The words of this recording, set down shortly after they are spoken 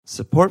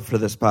Support for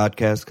this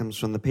podcast comes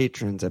from the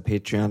patrons at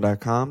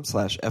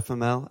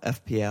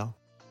patreon.com/FMLFPL.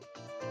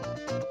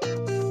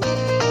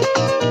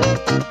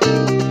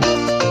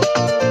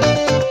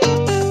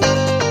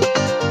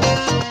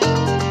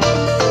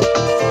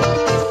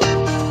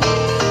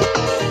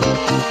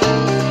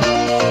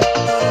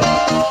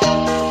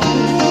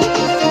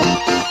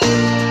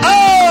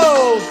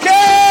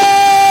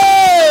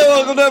 Okay!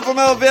 Welcome to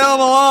FMLFPL,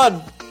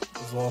 Milan.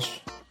 This is Walsh.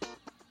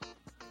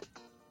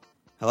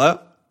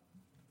 Hello?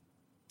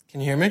 Can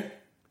you hear me?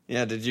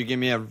 Yeah, did you give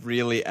me a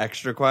really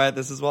extra quiet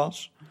This is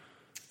Walsh?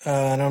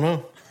 I don't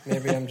know.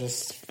 Maybe I'm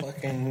just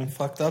fucking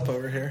fucked up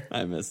over here.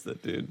 I missed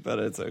it, dude, but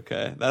it's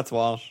okay. That's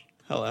Walsh.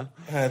 Hello.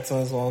 It's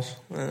Walsh.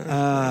 You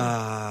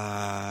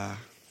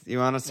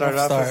want to start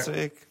off this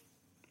week?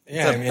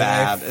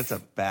 Yeah, It's a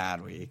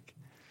bad week.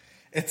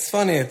 It's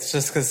funny. It's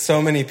just because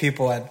so many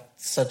people had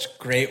such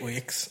great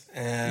weeks,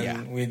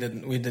 and we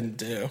didn't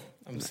do.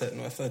 I'm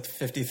sitting with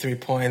 53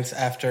 points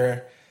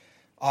after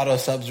auto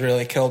subs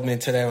really killed me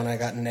today when I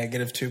got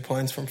 -2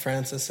 points from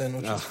Francis in,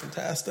 which was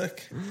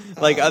fantastic.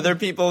 Other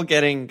people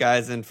getting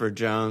guys in for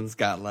Jones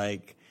got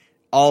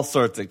all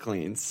sorts of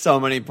cleans. So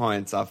many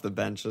points off the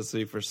bench this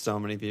week for so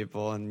many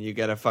people, and you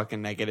get a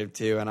fucking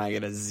 -2 and I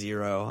get a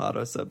 0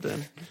 auto subbed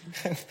in.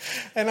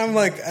 And I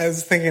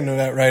was thinking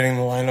about writing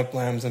the lineup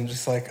lambs. I'm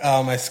just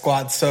oh, my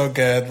squad's so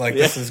good.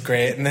 This is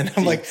great. And then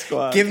I'm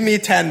squad. Give me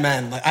 10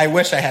 men. I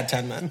wish I had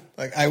 10 men.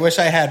 I wish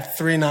I had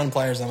 3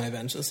 non-players on my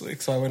bench this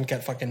week so I wouldn't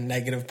get fucking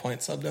negative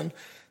points subbed in.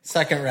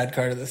 Second red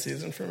card of the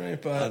season for me.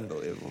 But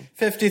unbelievable.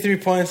 53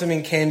 points. I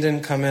mean, Kane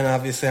didn't come in,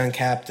 obviously, on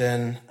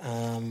captain.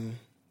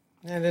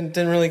 I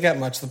didn't really get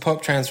much. The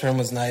Pope transfer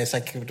was nice. I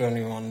don't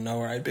even want to know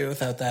where I'd be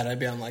without that. I'd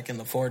be on in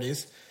the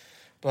 40s.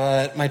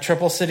 But my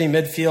triple city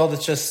midfield,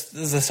 this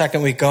is the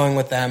second week going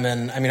with them.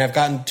 And I mean, I've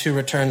gotten 2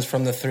 returns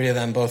from the 3 of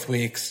them both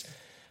weeks.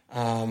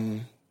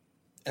 And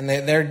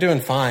they're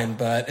doing fine,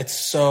 but it's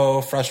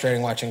so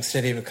frustrating watching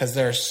City because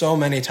there are so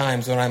many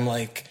times when I'm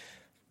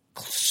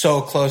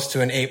so close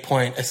to an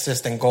 8-point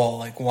assist and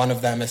goal, one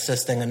of them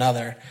assisting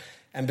another.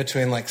 And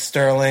between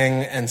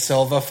Sterling and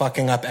Silva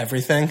fucking up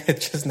everything, it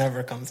just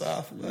never comes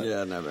off. But,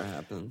 yeah, it never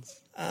happens.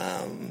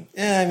 I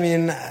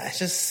mean, I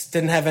just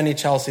didn't have any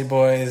Chelsea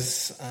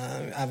boys.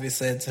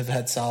 Obviously, I've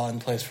had Salah in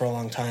place for a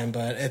long time,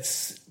 but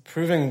it's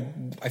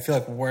proving, I feel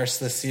worse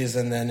this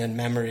season than in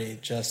memory.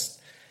 Just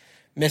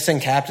missing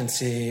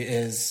captaincy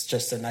is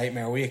just a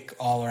nightmare week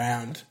all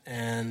around.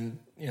 And,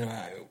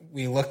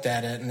 we looked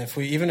at it, and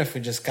even if we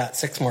just got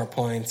 6 more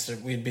points,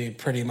 we'd be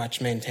pretty much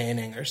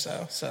maintaining or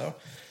so. So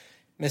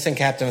missing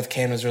captain with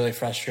Kane was really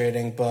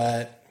frustrating,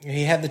 but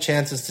he had the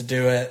chances to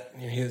do it.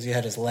 He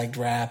had his leg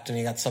wrapped, and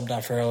he got subbed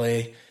off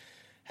early,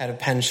 had a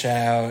pen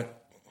shout.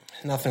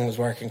 Nothing was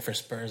working for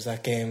Spurs.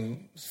 That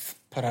game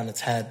put on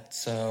its head.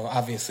 So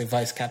obviously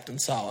vice captain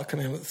Salah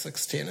come in with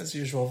 16 as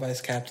usual.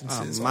 Vice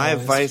captaincy. My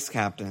vice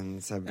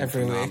captains have been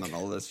every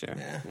phenomenal week. This year.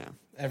 Yeah.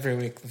 Every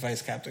week the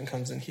vice captain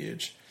comes in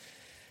huge.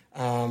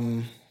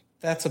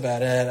 That's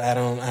about it. I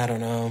don't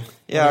know.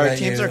 Yeah, our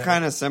teams are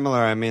kind of similar.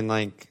 I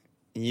mean,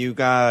 you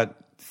got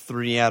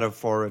 3 out of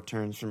 4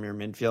 returns from your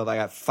midfield. I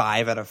got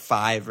 5 out of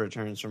 5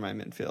 returns from my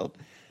midfield.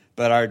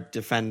 But our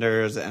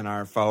defenders and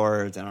our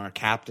forwards and our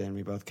captain,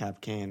 we both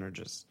cap Kane, are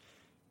just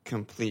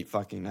complete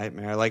fucking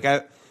nightmare.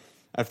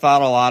 I've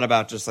thought a lot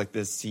about just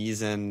this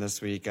season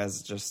this week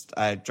as just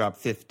I dropped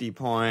 50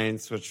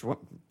 points, which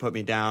put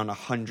me down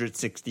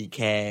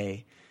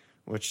 160K,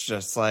 which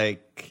just at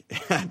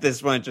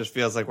this point just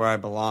feels like where I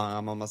belong.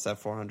 I'm almost at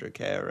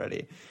 400K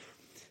already.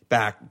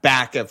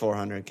 Back at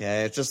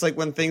 400K. It's just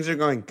when things are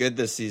going good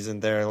this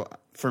season,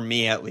 for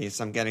me at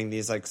least, I'm getting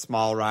these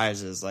small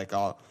rises.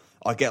 I'll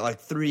get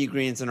 3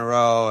 greens in a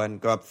row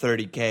and go up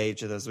 30K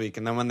each of those week.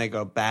 And then when they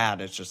go bad,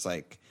 it's just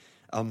a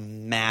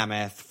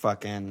mammoth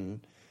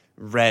fucking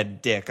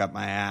red dick up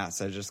my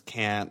ass. I just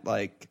can't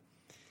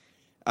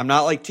I'm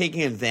not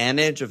taking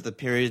advantage of the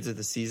periods of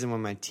the season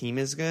when my team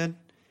is good,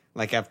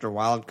 after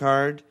wild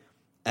card.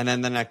 And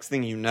then the next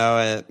thing you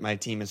know, my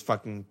team is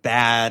fucking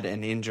bad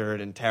and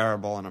injured and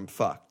terrible, and I'm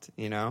fucked.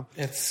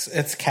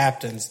 It's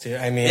captains, dude.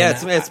 I mean,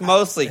 it's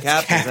mostly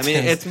captains. I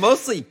mean, it's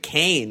mostly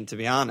Kane, to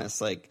be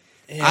honest.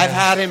 I've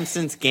had him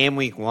since game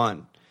week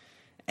 1,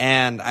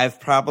 and I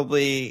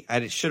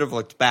should have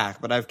looked back,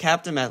 but I've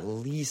capped him at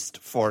least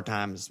 4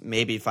 times,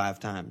 maybe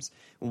 5 times.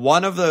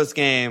 One of those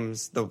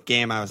games, the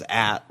game I was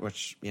at,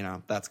 which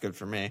that's good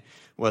for me,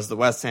 was the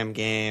West Ham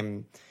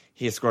game.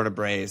 He scored a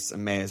brace.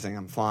 Amazing.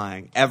 I'm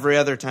flying. Every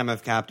other time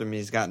I've capped him,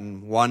 he's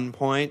gotten 1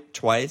 point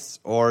twice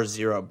or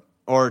 0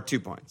 or 2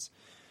 points.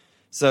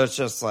 So it's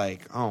just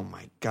oh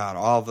my God,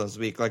 all of those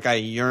weeks. I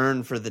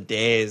yearn for the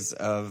days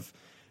of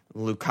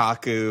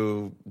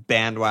Lukaku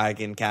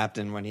bandwagon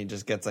captain when he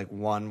just gets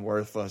 1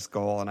 worthless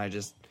goal and I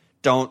just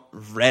don't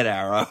red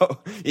arrow,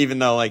 even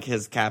though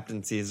his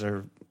captaincies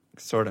are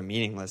sort of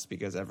meaningless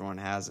because everyone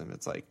has him.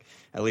 It's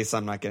at least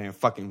I'm not getting a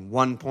fucking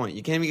 1 point.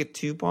 You can't even get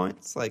 2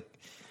 points.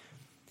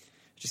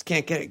 Just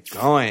can't get it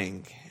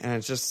going, and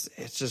it's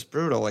just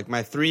brutal.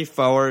 My 3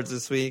 forwards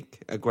this week,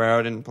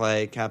 Aguero didn't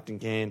play, Captain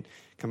Kane,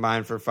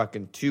 combined for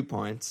fucking 2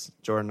 points.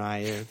 Jordan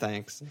Ayew,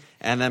 thanks.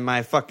 And then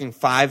my fucking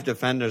 5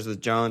 defenders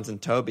with Jones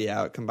and Toby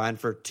out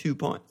combined for 2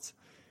 points.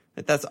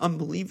 That's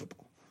unbelievable.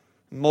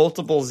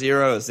 Multiple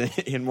zeros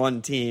in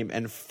one team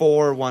and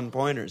 4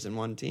 1-pointers in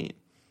one team.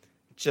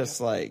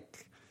 Just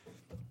like,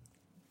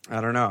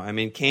 I don't know. I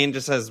mean, Kane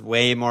just has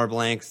way more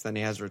blanks than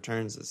he has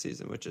returns this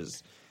season, which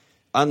is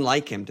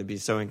unlike him to be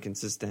so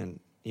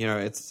inconsistent. You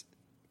know,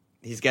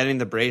 he's getting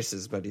the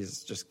braces, but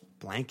he's just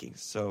blanking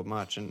so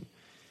much. And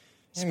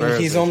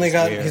he's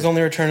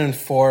only returned in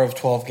 4 of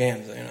 12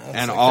 games. You know,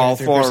 and like all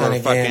 4 were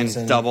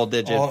fucking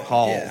double-digit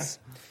hauls. Yeah.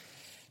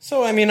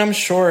 So, I mean, I'm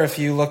sure if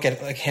you look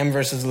at like him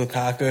versus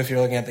Lukaku, if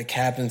you're looking at the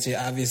captaincy,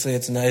 obviously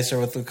it's nicer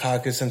with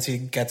Lukaku since he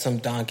gets some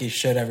donkey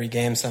shit every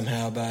game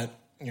somehow, but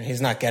you know,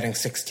 he's not getting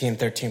 16,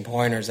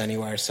 13-pointers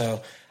anywhere.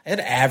 So it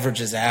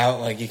averages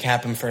out. Like you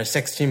cap him for a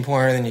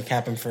 16-pointer, then you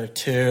cap him for a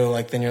 2.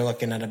 Like then you're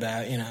looking at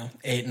about,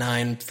 8,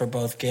 9 for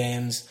both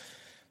games.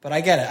 But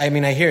I get it. I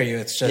mean, I hear you.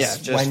 It's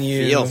just when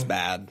you feels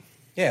bad.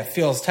 Yeah, it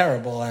feels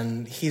terrible.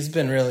 And he's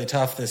been really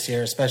tough this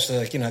year, especially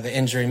like, the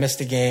injury, missed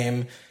a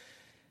game.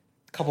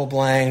 Couple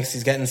blanks.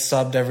 He's getting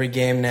subbed every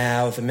game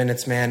now with the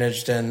minutes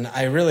managed, and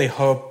I really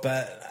hope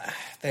that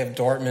they have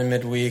Dortmund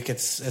midweek.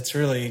 It's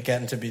really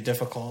getting to be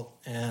difficult,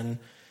 and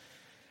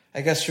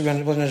I guess we're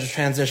going to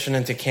transition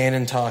into Kane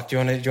and talk. Do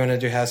you want to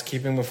do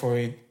housekeeping before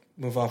we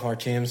move off our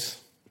teams?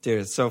 Dude,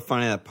 it's so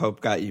funny that Pope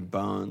got you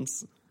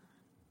bones.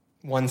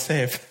 1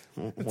 save.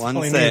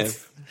 One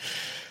save.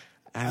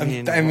 I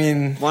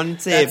mean, 1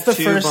 save,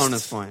 2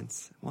 bonus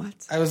points. What?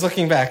 I was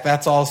looking back.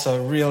 That's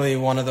also really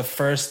one of the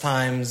first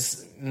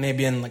times,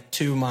 maybe in like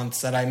 2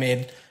 months, that I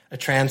made a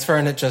transfer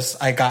and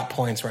I got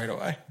points right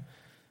away.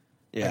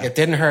 Yeah. Like it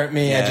didn't hurt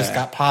me. Yeah. I just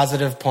got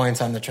positive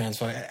points on the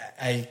transfer.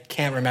 I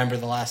can't remember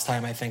the last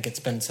time. I think it's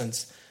been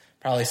since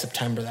probably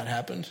September that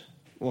happened.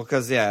 Well,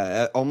 because,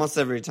 almost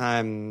every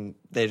time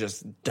they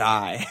just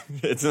die.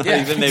 It's not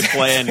even they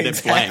play and they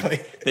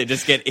blank. They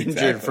just get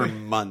injured for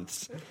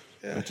months.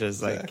 Yeah, which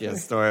is like a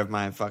story of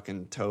my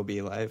fucking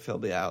Toby life. He'll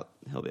be out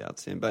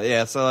soon. But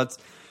yeah, so let's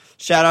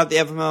shout out the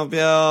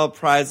FMLBL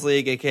Prize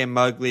League, aka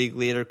Mug League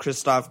leader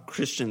Christoph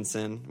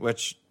Christensen,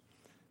 which,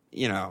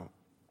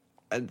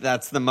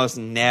 that's the most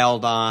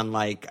nailed on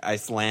like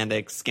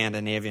Icelandic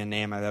Scandinavian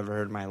name I've ever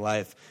heard in my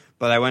life.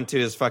 But I went to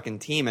his fucking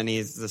team and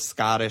he's the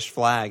Scottish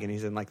flag and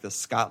he's in like the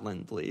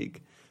Scotland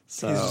League.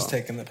 So he's just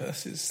taking the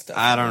piss.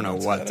 I don't know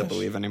what to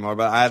believe anymore.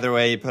 But either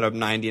way, he put up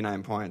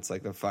 99 points,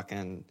 like the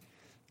fucking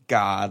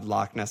God,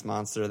 Loch Ness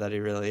Monster that he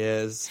really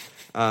is.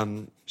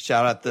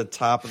 Shout out the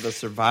top of the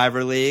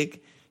Survivor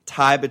League.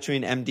 Tie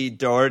between MD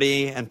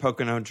Doherty and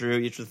Pocono Drew,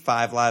 each with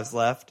 5 lives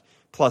left,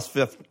 plus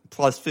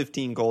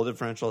 15 goal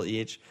differential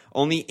each.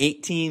 Only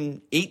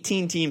 18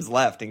 teams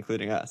left,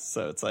 including us.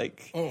 So it's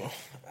like... Oh,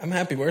 I'm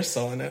happy we're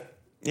still in it.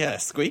 Yeah,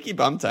 squeaky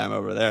bum time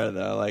over there,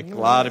 though. Like, a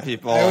lot of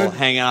people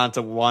hanging on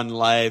to 1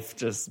 life,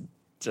 just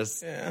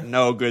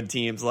no good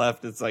teams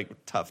left. It's like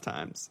tough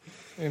times.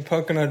 I mean,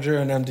 Pocono Drew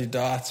and MD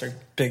Dots are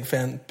big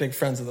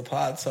friends of the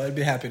pod, so I'd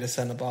be happy to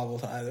send a bobble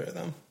to either of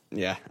them.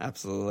 Yeah,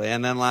 absolutely.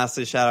 And then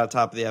lastly, shout out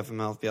top of the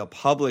FMLFPL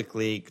Public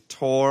League,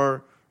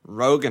 Tor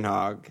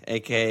Rogenhog,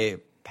 a.k.a.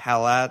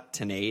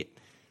 Palatinate.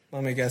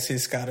 Let me guess,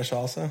 he's Scottish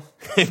also?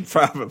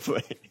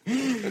 Probably.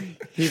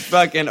 He's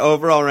fucking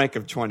overall rank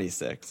of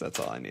 26. That's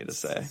all I need to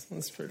say.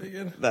 That's pretty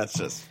good. That's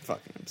just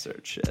fucking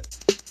absurd shit.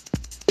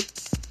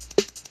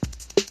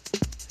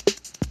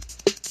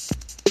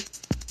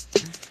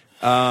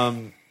 All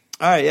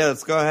right, yeah,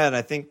 let's go ahead.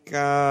 I think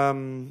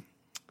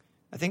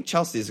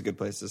Chelsea's a good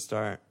place to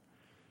start.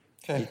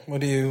 Okay, where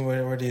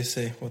do you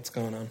see what's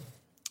going on?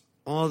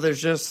 Well,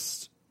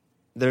 there's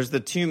the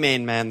 2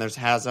 main men. There's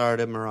Hazard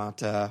and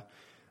Morata.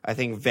 I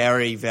think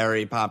very,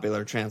 very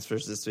popular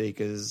transfers this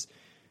week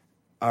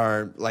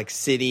are like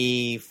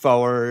City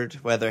forward,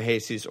 whether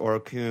Jesus or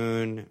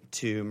Kun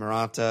to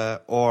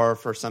Morata, or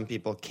for some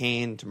people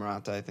Kane to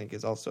Morata. I think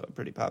is also a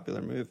pretty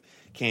popular move.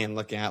 Kane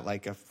looking at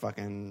like a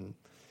fucking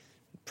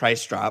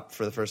price drop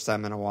for the first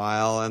time in a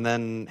while, and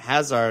then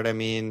Hazard. I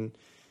mean,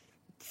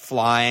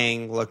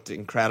 flying, looked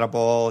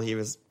incredible. He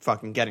was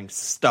fucking getting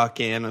stuck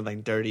in with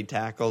like dirty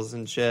tackles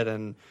and shit,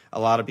 and a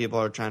lot of people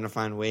are trying to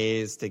find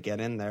ways to get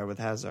in there with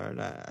Hazard.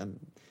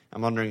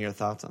 I'm wondering your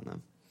thoughts on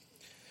them.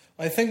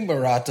 I think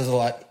Morata's a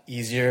lot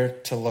easier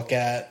to look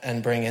at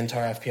and bring into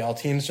our FPL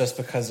teams just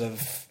because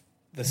of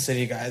the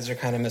City guys are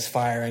kind of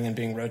misfiring and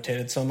being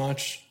rotated so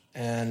much.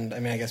 And I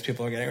mean, I guess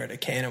people are getting rid of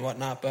Kane and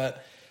whatnot,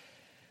 but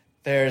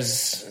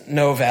there's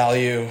no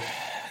value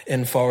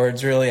in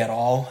forwards really at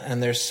all,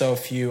 and there's so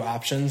few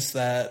options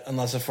that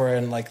unless if we're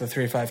in like the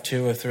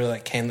 3-5-2 with really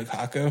like Kane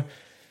Lukaku,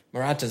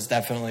 Morata's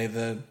definitely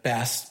the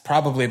best,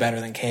 probably better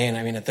than Kane.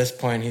 I mean, at this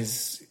point,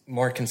 he's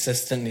more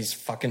consistent. And he's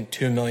fucking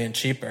 $2 million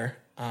cheaper.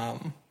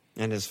 And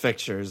his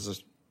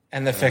fixtures,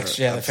 the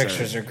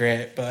fixtures are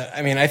great. But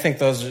I mean, I think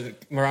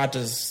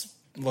Morata's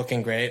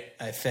looking great.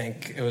 I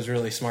think it was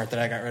really smart that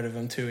I got rid of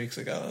him 2 weeks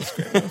ago. That was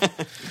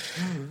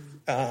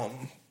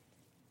great.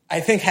 I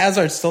think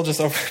Hazard's still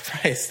just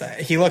overpriced.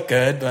 He looked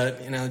good,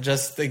 but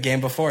just the game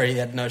before he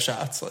had no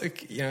shots. Like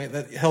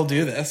he'll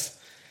do this,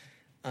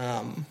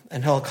 and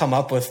he'll come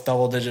up with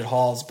double-digit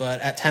hauls.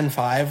 But at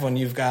 10.5, when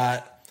you've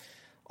got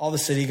all the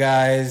City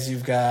guys, you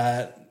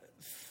got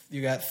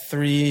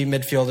 3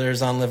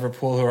 midfielders on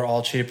Liverpool who are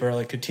all cheaper.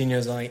 Like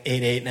Coutinho's on like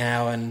 8.8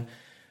 now, and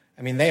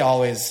I mean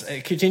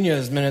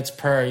Coutinho's minutes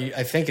per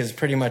I think is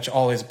pretty much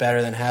always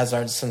better than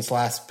Hazard's since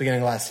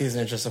beginning of last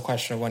season. It's just a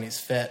question of when he's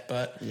fit.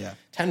 But yeah,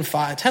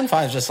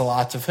 10.5 is just a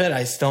lot to fit.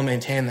 I still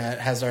maintain that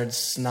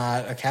Hazard's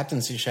not a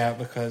captaincy shout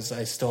because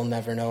I still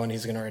never know when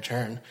he's going to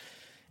return.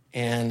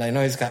 And I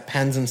know he's got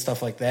pens and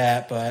stuff like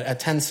that, but at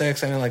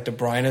 10.6, I mean, like De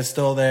Bruyne is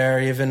still there.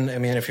 Even, I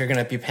mean, if you're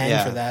going to be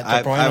paying for that,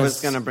 De Bruyne I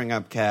was going to bring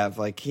up Kev.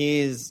 Like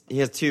he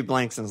has 2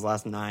 blanks in his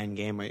last 9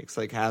 game weeks.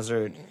 Like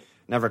Hazard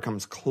never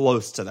comes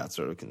close to that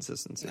sort of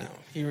consistency.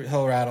 No,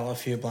 he'll rattle a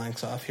few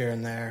blanks off here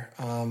and there.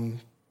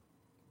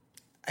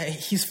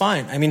 He's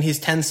fine. I mean, he's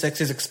 10.6.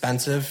 He's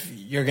expensive.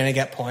 You're going to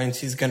get points.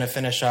 He's going to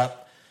finish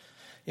up,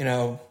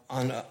 on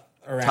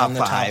around the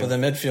top of the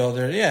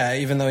midfielder. Yeah,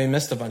 even though he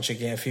missed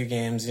a few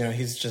games,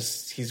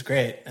 he's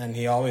great and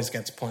he always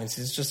gets points.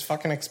 He's just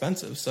fucking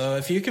expensive. So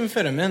if you can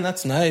fit him in,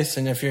 that's nice.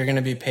 And if you're going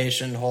to be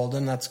patient, hold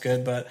him, that's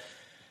good. But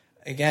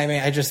again, I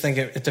mean, I just think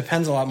it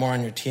depends a lot more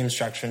on your team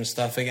structure and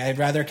stuff. Like, I'd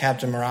rather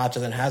captain Morata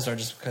than Hazard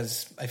just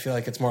because I feel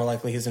like it's more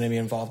likely he's going to be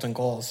involved in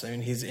goals. I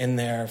mean, he's in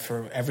there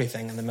for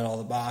everything in the middle of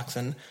the box.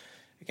 And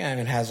again, I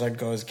mean, Hazard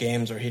goes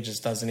games where he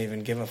just doesn't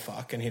even give a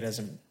fuck and he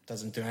doesn't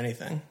do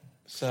anything.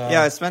 So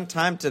yeah, I spent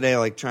time today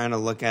like trying to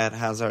look at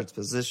Hazard's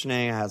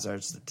positioning,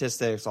 Hazard's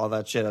statistics, all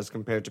that shit as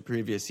compared to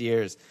previous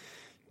years.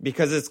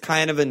 Because it's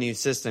kind of a new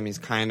system. He's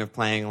kind of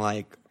playing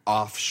like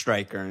off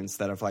striker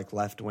instead of like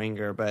left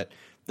winger, but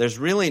there's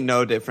really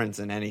no difference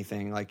in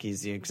anything. Like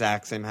he's the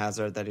exact same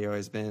Hazard that he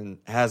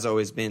has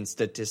always been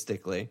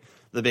statistically.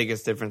 The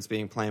biggest difference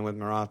being playing with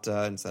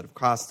Morata instead of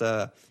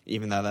Costa,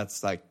 even though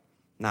that's like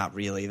not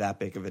really that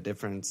big of a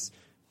difference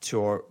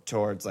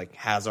towards like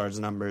Hazard's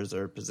numbers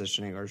or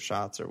positioning or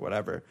shots or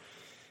whatever.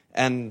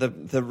 And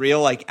the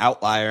real like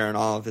outlier in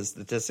all of his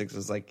statistics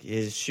was like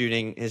his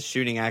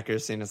shooting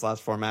accuracy in his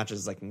last 4 matches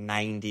is like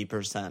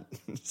 90%.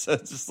 So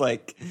it's just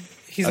like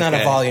he's not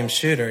a volume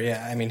shooter.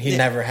 Yeah, I mean he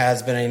never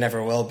has been and he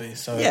never will be.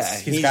 So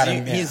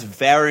he's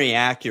very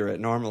accurate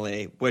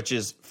normally, which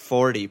is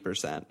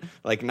 40%.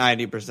 Like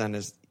 90%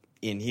 is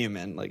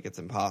inhuman. Like it's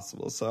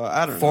impossible. So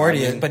I don't know.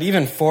 40, but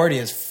even 40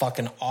 is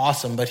fucking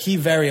awesome. But he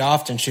very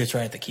often shoots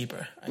right at the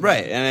keeper.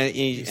 Right, and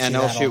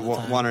he'll shoot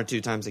 1 or 2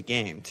 times a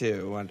game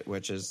too,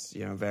 which is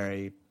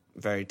very,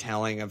 very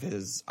telling of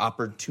his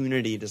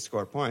opportunity to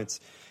score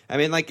points. I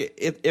mean, like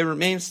it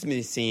remains to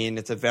be seen.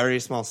 It's a very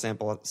small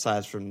sample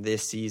size from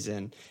this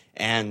season,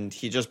 and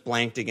he just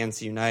blanked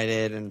against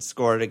United and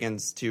scored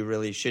against 2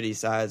 really shitty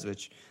sides,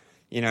 which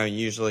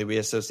usually we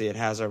associate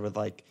Hazard with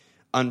like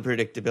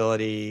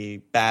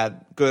unpredictability,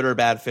 good or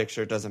bad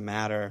fixture, doesn't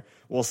matter.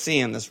 We'll see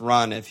in this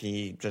run if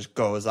he just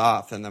goes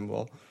off, and then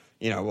we'll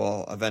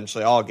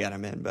eventually all get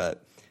him in.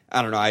 But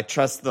I don't know. I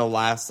trust the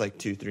last like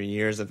 2-3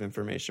 years of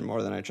information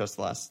more than I trust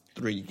the last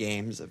 3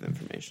 games of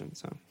information.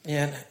 So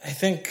yeah, I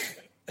think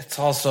it's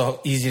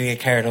also easy to get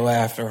carried away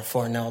after a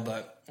 4-0,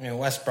 but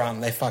West Brom,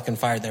 they fucking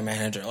fired their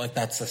manager. Like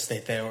that's the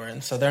state they were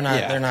in. So they're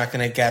not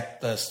going to get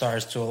the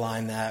stars to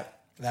align that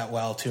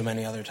well too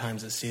many other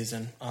times this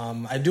season.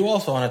 I do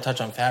also want to touch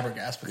on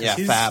Fabregas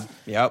because Fab.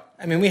 Yep.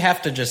 I mean, we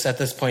have to just at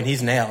this point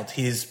he's nailed.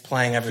 He's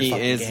playing every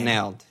fucking game. He is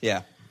nailed.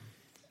 Yeah.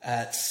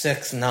 At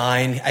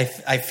 6'9",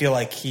 I feel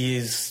like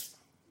he's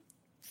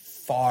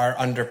far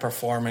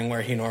underperforming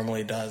where he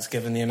normally does,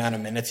 given the amount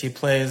of minutes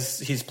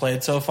he's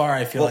played so far.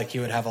 I feel like he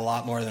would have a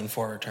lot more than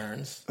 4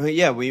 returns.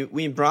 Yeah,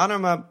 we brought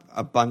him up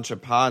a bunch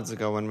of pods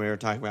ago when we were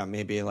talking about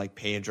maybe like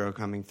Pedro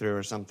coming through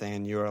or something,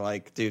 and you were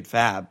like, dude,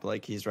 Fab,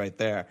 like he's right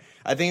there.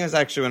 I think it was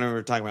actually when we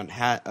were talking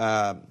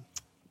about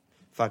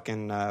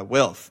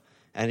Wilf,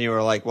 and you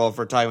were like, well, if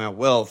we're talking about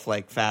Wilf,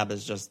 like Fab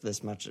is just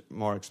this much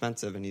more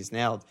expensive, and he's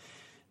nailed.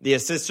 The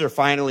assists are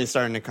finally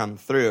starting to come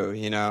through.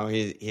 He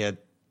had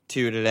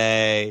 2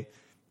 today.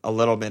 A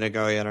little bit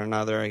ago, he had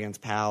another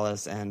against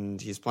Palace,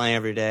 and he's playing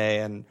every day.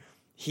 And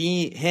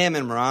him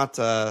and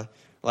Morata,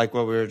 like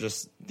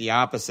the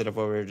opposite of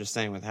what we were just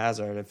saying with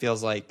Hazard. It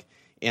feels like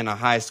in a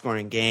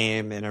high-scoring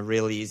game, in a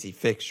really easy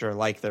fixture,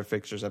 like their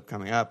fixtures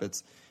coming up,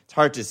 it's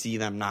hard to see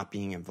them not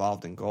being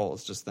involved in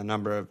goals. Just the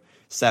number of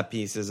set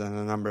pieces and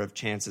the number of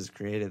chances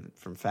created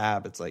from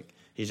Fab. It's like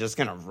he's just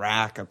going to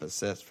rack up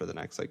assists for the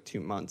next 2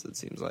 months, it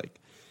seems like.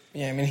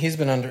 Yeah, I mean, he's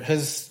been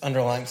his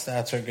underlying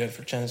stats are good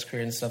for Chen's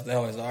career and stuff. They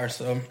always are.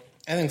 So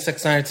I think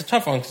 6'9", it's a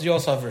tough one because you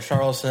also have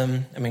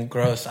Richarlison. I mean,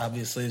 Gross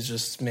obviously is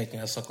just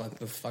making us look like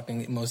the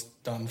fucking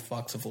most dumb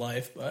fucks of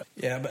life. But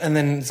yeah, and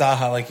then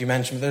Zaha, like you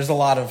mentioned, there's a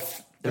lot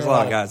of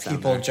guys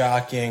people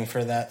jockeying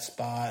for that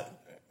spot.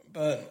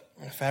 But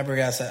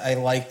Fabregas, I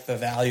like the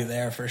value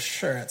there for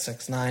sure at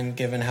 6'9",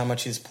 given how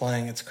much he's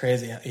playing. It's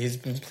crazy. He's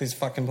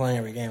fucking playing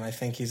every game. I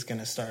think he's going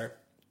to start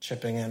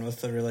chipping in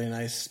with a really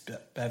nice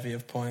bevy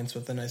of points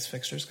with the nice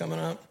fixtures coming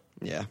up.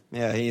 Yeah,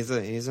 he's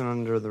an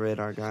under the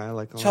radar guy. I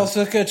like a lot. Chelsea,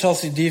 look at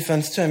Chelsea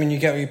defense too. I mean, you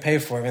get what you pay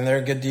for. I mean, they're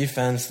a good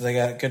defense. They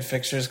got good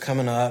fixtures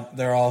coming up.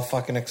 They're all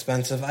fucking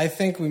expensive. I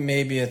think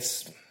maybe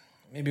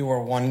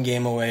we're one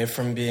game away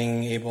from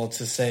being able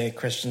to say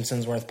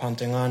Christensen's worth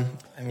punting on.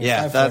 I mean,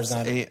 yeah, that's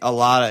a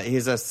lot of.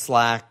 He's a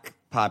Slack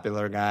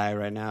popular guy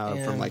right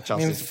now from like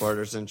Chelsea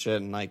supporters and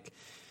shit, and like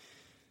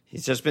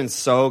he's just been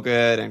so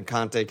good, and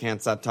Conte can't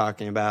stop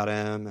talking about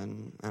him,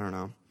 and I don't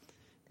know.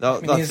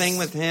 The thing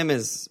with him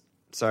is.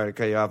 Sorry to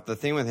cut you off. The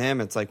thing with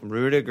him, it's like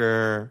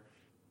Rudiger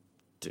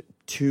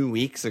 2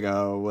 weeks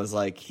ago was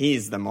like,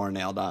 he's the more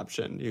nailed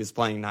option. He was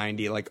playing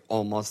 90 like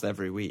almost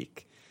every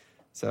week.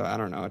 So I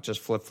don't know. It just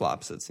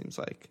flip-flops, it seems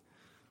like.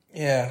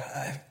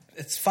 Yeah.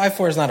 It's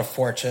 5-4 is not a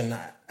fortune.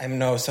 I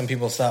know some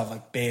people still have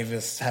like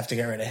Bavis, have to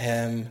get rid of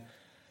him.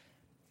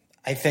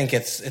 I think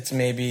it's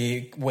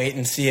maybe wait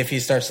and see if he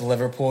starts the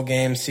Liverpool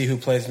game, see who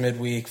plays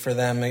midweek for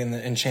them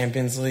in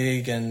Champions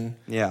League. And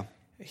yeah.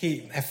 At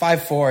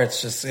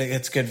 5-4,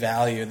 it's good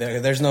value.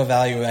 There's no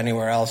value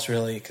anywhere else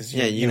really because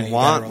you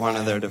want one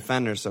of their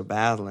defenders so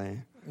badly.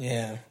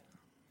 Yeah,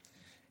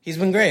 he's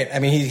been great. I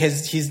mean,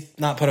 he's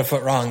not put a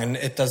foot wrong, and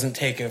it doesn't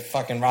take a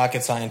fucking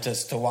rocket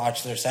scientist to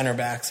watch their center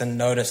backs and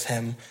notice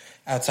him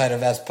outside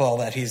of Espol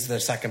that he's their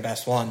second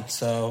best one.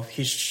 So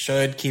he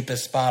should keep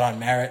his spot on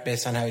merit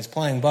based on how he's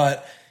playing,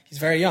 but he's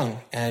very young,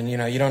 and you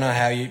don't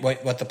know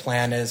what the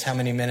plan is, how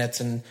many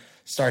minutes and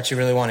starts you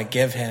really want to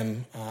give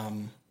him.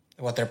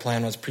 What their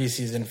plan was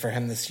preseason for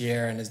him this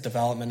year and his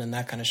development and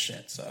that kind of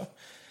shit. So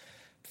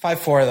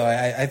 5-4 though,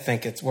 I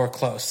think we're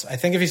close. I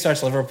think if he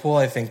starts Liverpool,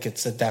 I think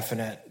it's a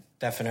definite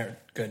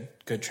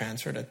good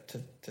transfer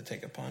to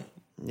take a punt.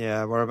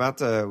 Yeah,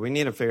 we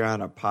need to figure out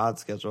a pod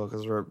schedule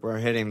because we're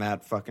hitting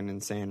that fucking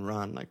insane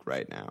run like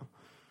right now.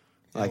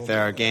 Like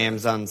there are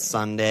games on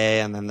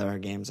Sunday and then there are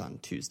games on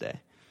Tuesday.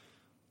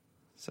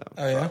 So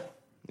oh yeah,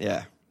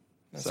 yeah,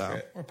 that's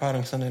great. We're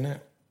podding Sunday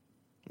night.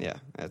 Yeah,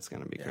 it's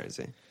gonna be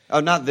crazy. Oh,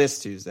 not this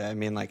Tuesday. I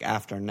mean, like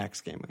after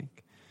next game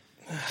week.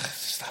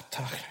 Stop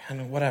talking. I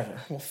know,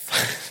 whatever.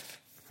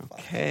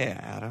 Okay,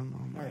 Adam.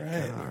 Oh my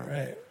God. All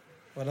right.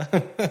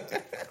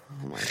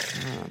 Oh my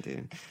God,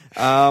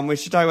 dude. We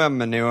should talk about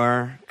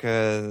manure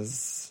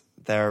because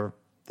they're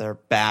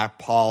back.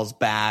 Paul's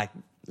back.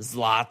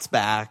 Zlot's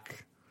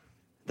back.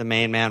 The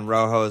main man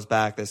Rojo's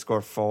back. They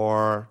score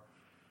 4.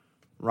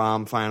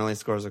 Rom finally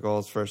scores a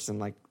goal first in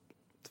like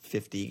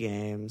 50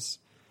 games.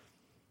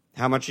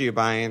 How much are you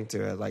buying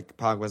into it? Like,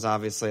 Pogba's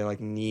obviously, like,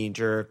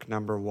 knee-jerk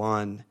number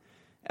one.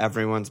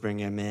 Everyone's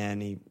bringing him in.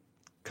 He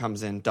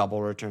comes in,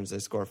 double returns, they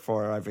score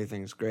 4.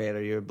 Everything's great.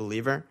 Are you a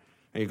believer?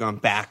 Are you going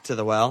back to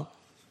the well?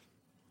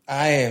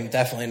 I am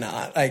definitely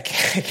not. I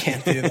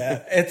can't do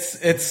that.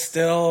 It's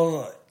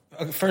still...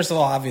 First of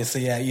all,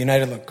 obviously, yeah,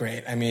 United looked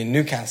great. I mean,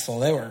 Newcastle,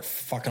 they were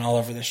fucking all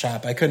over the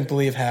shop. I couldn't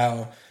believe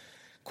how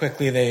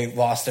quickly they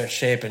lost their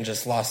shape and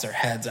just lost their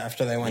heads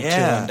after they went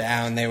 2-1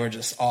 down. They were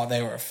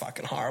they were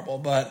fucking horrible.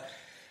 But,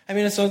 I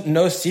mean, it's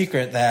no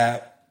secret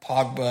that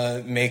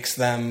Pogba makes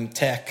them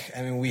tick.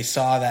 I mean, we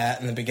saw that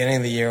in the beginning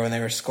of the year when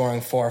they were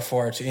scoring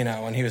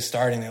 4-4, when he was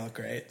starting, they looked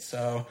great.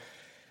 So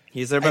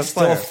he's their best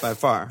player by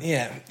far.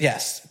 Yeah,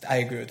 yes, I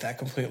agree with that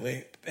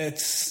completely.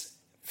 It's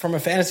from a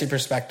fantasy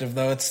perspective,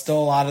 though, it's still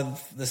a lot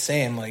of the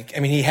same. Like, I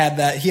mean, he had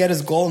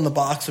his goal in the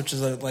box, which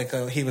is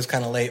he was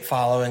kind of late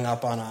following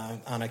up on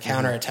a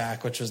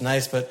counterattack, which was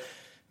nice. But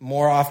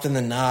more often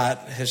than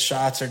not, his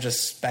shots are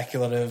just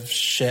speculative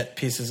shit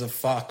pieces of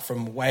fuck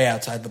from way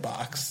outside the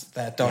box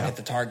that don't hit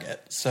the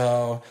target.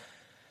 So,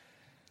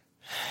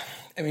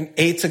 I mean,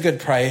 8's a good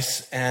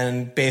price,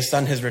 and based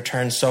on his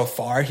returns so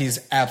far, he's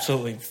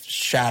absolutely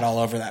shat all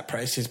over that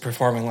price. He's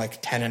performing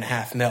like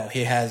 10.5 mil.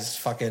 He has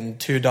fucking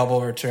 2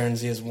 double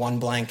returns. He has 1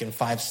 blank and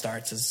 5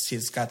 starts.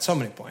 He's got so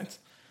many points.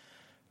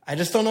 I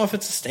just don't know if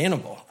it's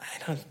sustainable.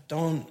 I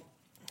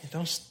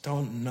just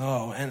don't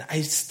know. And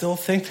I still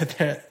think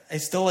I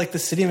still like the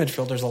City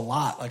midfielders a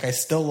lot. Like, I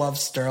still love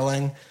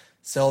Sterling,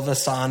 Silva,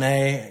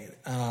 Sane,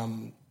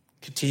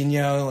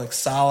 Coutinho, like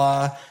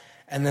Salah.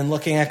 And then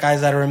looking at guys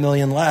that are $1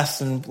 million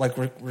less, and like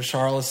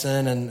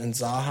Richarlison and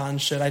Zaha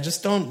and shit, I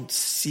just don't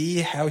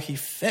see how he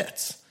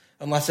fits.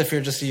 Unless if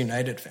you're just a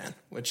United fan,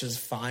 which is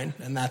fine,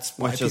 and that's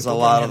why which is a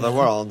lot of the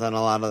world, and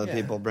a lot of the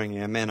people bringing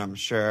him in, I'm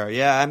sure.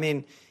 Yeah, I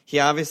mean, he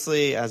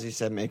obviously, as you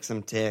said, makes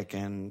them tick,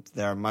 and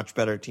they're a much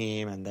better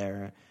team, and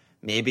they're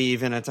maybe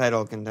even a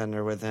title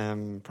contender with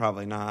him.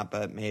 Probably not,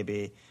 but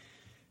maybe.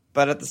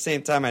 But at the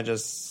same time, I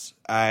just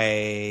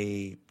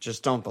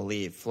don't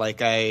believe.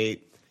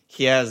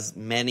 He has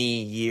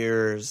many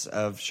years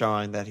of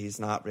showing that he's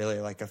not really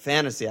like a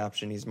fantasy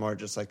option. He's more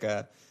just like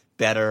a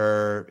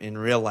better in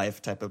real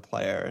life type of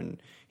player, and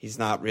he's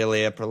not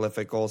really a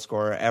prolific goal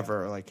scorer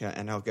ever.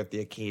 And he'll get the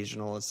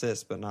occasional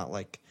assist, but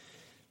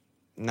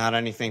not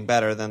anything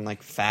better than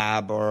like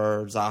Fab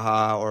or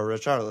Zaha or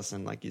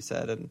Richarlison, like you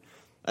said. And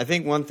I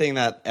think one thing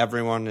that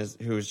everyone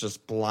who's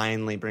just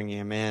blindly bringing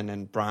him in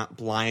and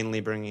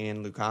blindly bringing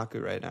in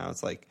Lukaku right now,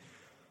 it's like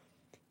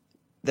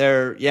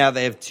they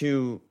have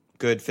 2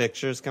 good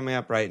fixtures coming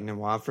up, Brighton and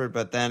Watford,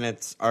 but then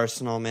it's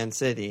Arsenal, Man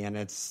City, and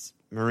it's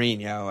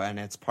Mourinho, and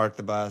it's park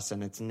the bus,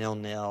 and it's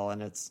 0-0,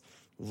 and it's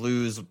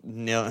lose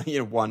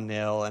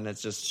 1-0, and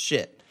it's just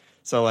shit.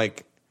 So,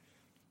 like,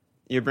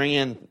 you're bringing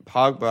in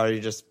Pogba, are you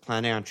just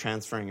planning on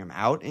transferring him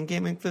out in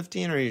Game Week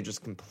 15, or are you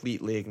just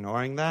completely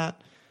ignoring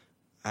that?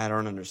 I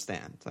don't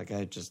understand. Like,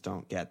 I just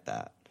don't get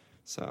that.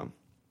 So,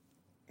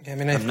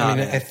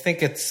 yeah, I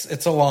think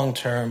it's a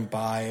long-term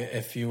buy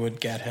if you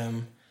would get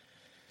him.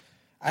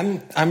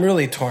 I'm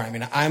really torn. I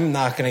mean, I'm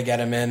not going to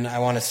get him in. I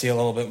want to see a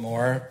little bit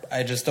more.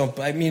 I just don't.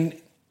 I mean,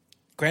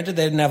 granted,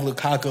 they didn't have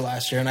Lukaku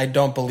last year, and I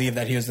don't believe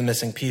that he was the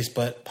missing piece.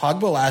 But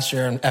Pogba last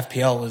year in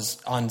FPL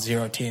was on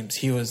 0 teams.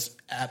 He was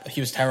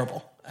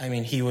terrible. I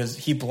mean, he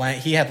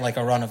had like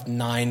a run of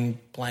 9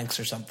 blanks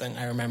or something.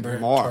 I remember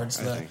in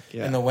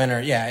the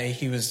winter. Yeah,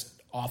 he was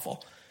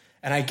awful.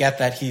 And I get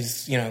that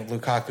he's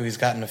Lukaku. He's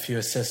gotten a few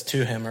assists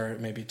to him, or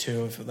maybe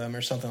 2 of them,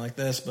 or something like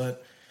this.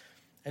 But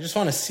I just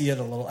want to see it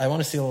a little. I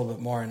want to see a little bit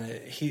more. And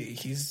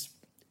he's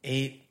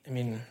 8. I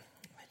mean,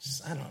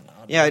 I don't know.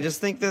 Yeah, I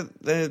just think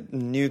that the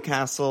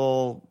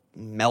Newcastle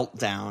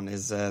meltdown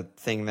is a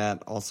thing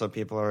that also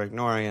people are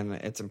ignoring, and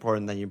it's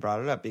important that you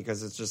brought it up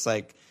because it's just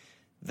like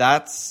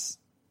that's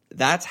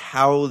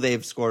how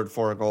they've scored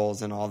 4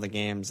 goals in all the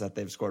games that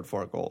they've scored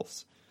 4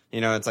 goals.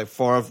 It's like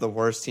 4 of the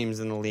worst teams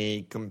in the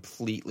league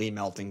completely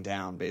melting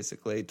down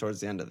basically towards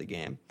the end of the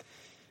game.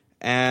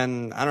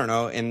 And I don't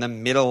know, in the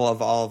middle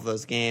of all of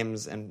those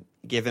games, and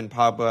given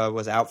Pogba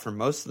was out for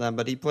most of them,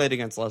 but he played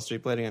against Leicester, he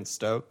played against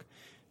Stoke.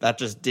 That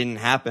just didn't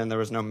happen. There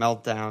was no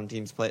meltdown.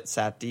 Teams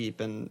sat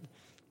deep, and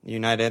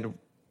United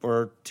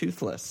were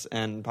toothless.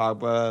 And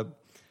Pogba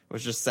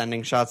was just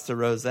sending shots to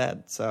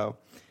Rosette. So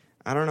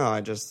I don't know.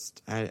 I'm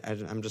just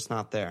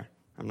not there.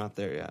 I'm not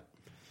there yet.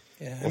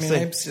 Yeah,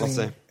 we'll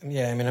see.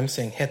 Yeah, I'm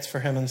seeing hits for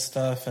him and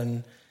stuff,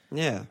 and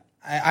yeah,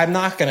 I'm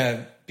not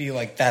gonna be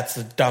like that's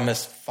the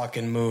dumbest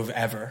fucking move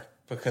ever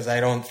because I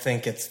don't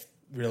think it's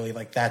really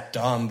like that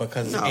dumb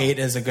because 8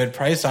 is a good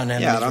price on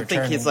him. Yeah, I don't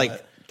think he's like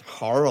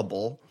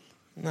horrible.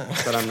 No,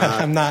 but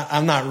I'm not.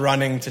 I'm not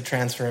running to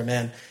transfer him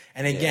in.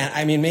 And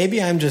again,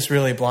 maybe I'm just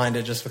really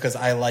blinded just because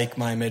I like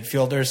my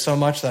midfielders so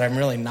much that I'm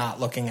really not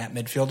looking at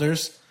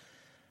midfielders.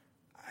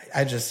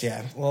 I just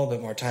a little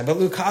bit more time. But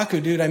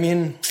Lukaku, dude,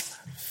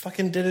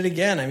 fucking did it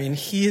again.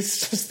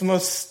 He's just the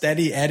most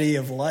steady Eddie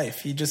of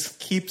life. He just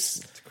keeps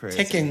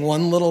ticking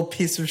one little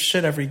piece of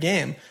shit every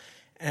game.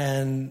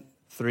 And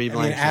 3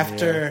 blanks.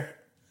 After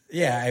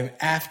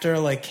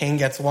like Kane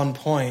gets 1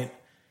 point,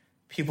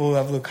 people who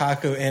have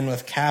Lukaku in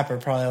with cap are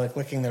probably like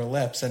licking their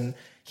lips, and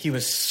he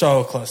was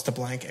so close to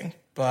blanking.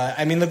 But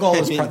the goal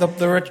was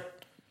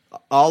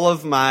all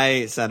of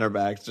my center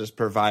backs just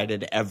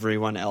provided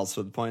everyone else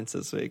with points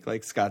this week,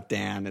 like Scott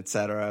Dan,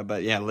 etc.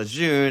 But yeah,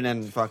 Lejeune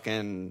and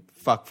fucking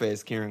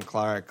fuckface Kieran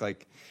Clark,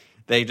 like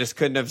they just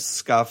couldn't have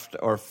scuffed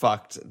or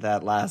fucked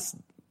that last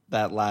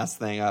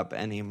thing up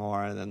any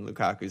more than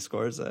Lukaku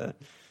scores a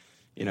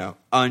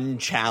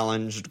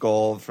unchallenged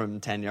goal from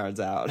 10 yards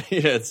out.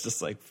 It's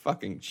just like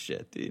fucking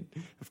shit, dude.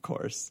 Of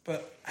course.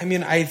 But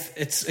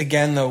it's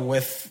again though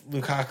with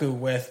Lukaku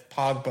with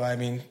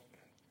Pogba.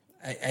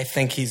 I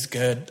think he's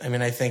good.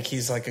 I think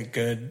he's like a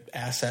good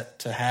asset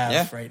to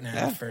have right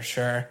now for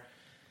sure.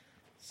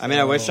 So,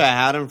 I wish I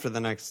had him for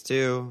the next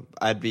 2.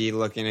 I'd be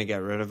looking to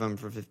get rid of him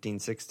for 15,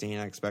 16.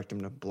 I expect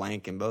him to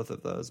blank in both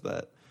of those,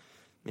 but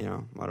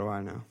what do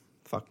I know?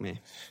 Fuck me.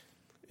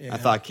 Yeah. I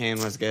thought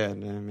Kane was good.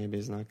 Maybe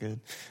he's not good.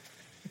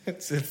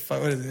 It's a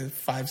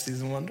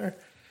 5-season wonder.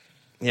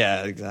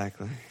 Yeah,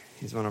 exactly.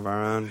 He's one of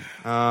our own.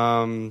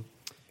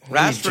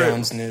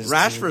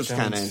 Rashford's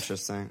kind of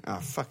interesting. Oh,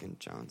 fucking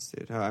Jones,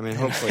 dude.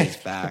 Hopefully he's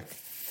back.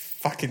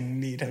 Fucking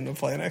need him to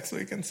play next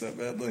weekend so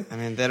badly.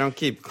 They don't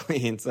keep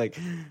clean. It's like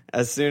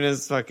as soon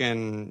as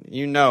fucking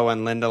when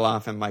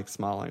Lindelof and Mike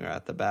Smalling are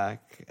at the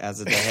back, as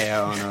a De Gea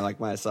owner like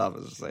myself,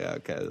 it's just like,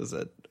 okay, there's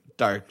a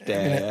dark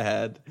day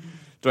ahead.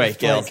 Dwight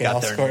Gale's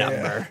got their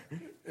number. Yeah.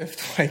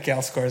 If Dwight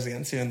Gale scores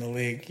against you in the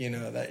league, you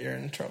know that you're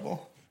in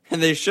trouble.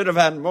 And they should have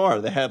had more.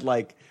 They had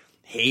like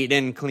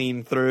Hayden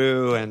clean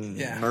through and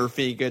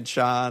Murphy good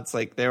shots.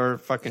 Like they were a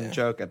fucking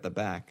joke at the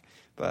back.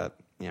 But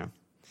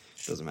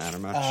doesn't matter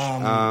much.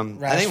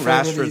 I think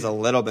Rashford's a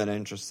little bit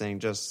interesting.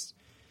 Just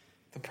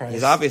the price.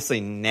 He's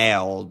obviously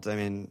nailed.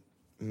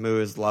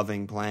 Moo's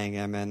loving playing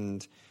him,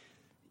 and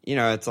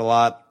it's a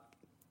lot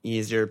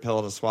easier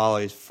pill to swallow.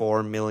 He's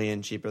 4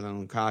 million cheaper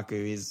than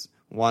Lukaku. He's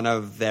one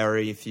of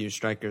very few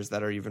strikers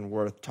that are even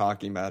worth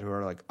talking about who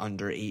are like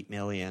under 8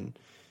 million.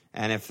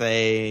 And if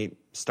they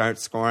start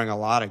scoring a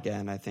lot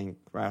again, I think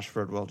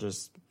Rashford will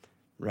just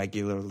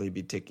regularly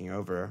be ticking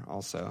over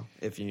also.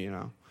 If I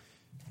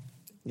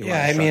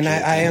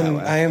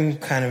am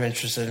kind of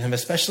interested in him,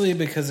 especially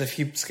because if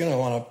he's going to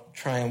want to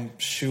try and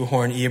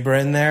shoehorn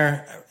Ibra in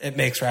there, it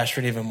makes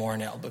Rashford even more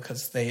nailed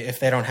because if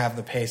they don't have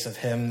the pace of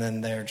him, then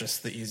they're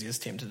just the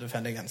easiest team to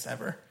defend against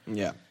ever.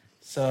 Yeah.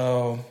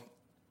 So,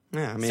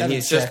 yeah,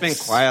 he's just been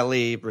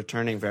quietly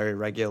returning very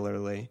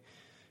regularly.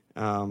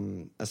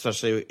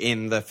 especially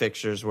in the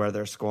fixtures where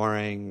they're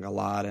scoring a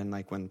lot and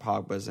like when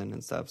Pogba's in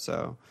and stuff.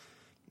 So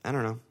I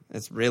don't know.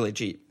 It's really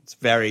cheap. It's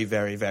very,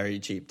 very, very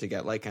cheap to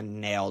get like a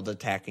nailed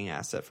attacking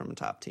asset from a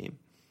top team.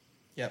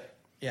 Yep.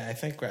 Yeah, I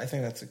think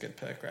that's a good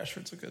pick.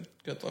 Rashford's a good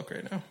look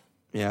right now.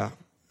 Yeah.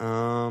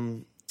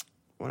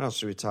 What else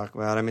should we talk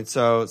about? I mean,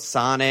 so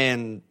Sane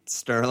and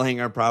Sterling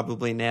are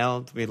probably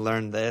nailed. We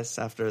learned this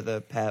after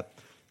the Pep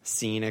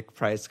scenic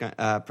press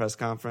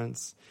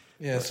conference.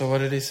 Yeah, so what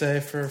did he say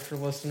for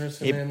listeners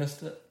who may have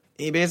missed it?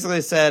 He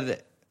basically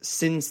said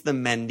since the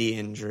Mendy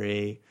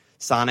injury,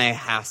 Sane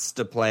has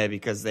to play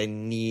because they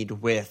need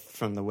width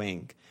from the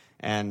wing,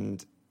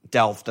 and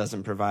Delph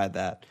doesn't provide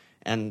that.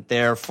 And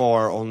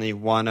therefore, only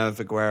one of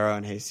Aguero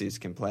and Jesus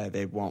can play.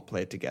 They won't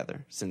play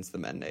together since the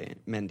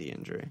Mendy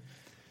injury.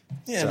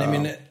 Yeah, and I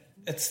mean,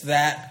 it's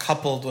that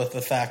coupled with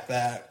the fact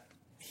that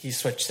he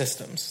switched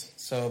systems.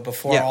 So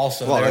before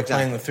they were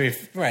playing with three,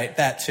 right,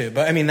 that too.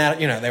 But I mean, that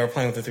they were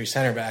playing with the three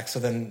center backs. So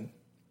then,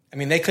 I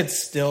mean, they could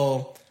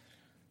still,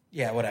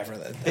 whatever.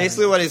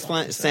 Basically what he's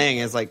saying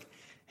is like,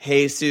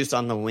 Jesus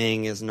on the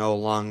wing is no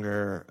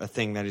longer a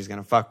thing that he's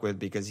going to fuck with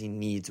because he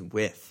needs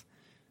width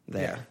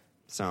there. Yeah.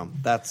 So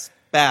that's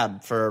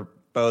bad for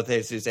both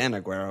Jesus and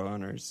Aguero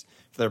owners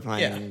if they're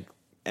playing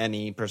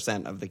any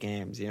 % of the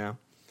games,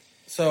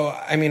 So,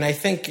 I mean, I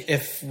think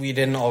if we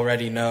didn't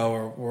already know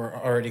or were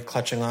already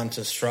clutching on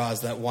to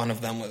straws that one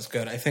of them was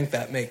good, I think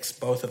that makes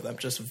both of them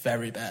just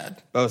very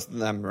bad. Both of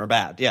them are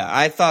bad. Yeah,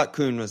 I thought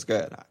Kuhn was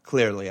good.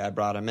 Clearly, I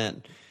brought him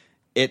in.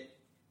 It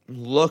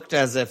looked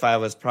as if I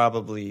was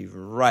probably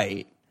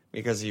right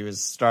because he was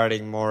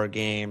starting more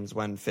games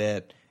when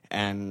fit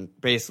and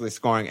basically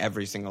scoring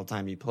every single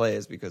time he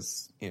plays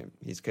because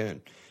he's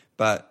Kuhn.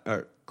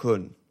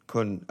 Kun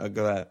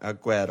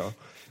Aguero.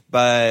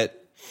 But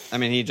I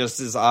mean, he just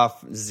is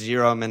off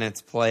 0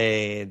 minutes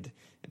played.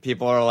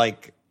 People are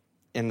like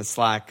in the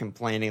Slack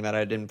complaining that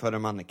I didn't put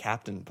him on the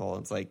captain poll.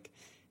 It's like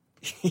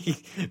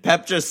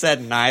Pep just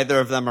said neither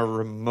of them are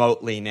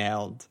remotely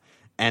nailed,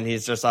 and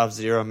he's just off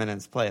 0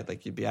 minutes played.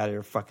 Like, you'd be out of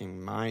your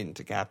fucking mind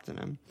to captain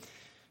him.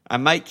 I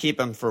might keep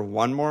him for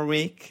one more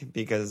week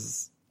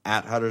because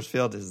at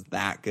Huddersfield is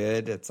that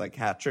good. It's like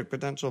hat-trick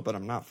potential, but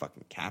I'm not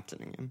fucking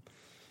captaining him.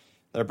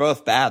 They're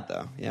both bad,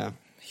 though. Yeah.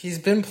 He's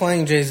been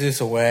playing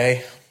Jesus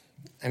away.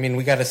 I mean,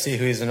 we got to see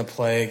who he's going to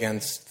play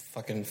against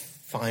fucking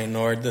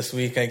Feyenoord this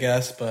week, I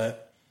guess,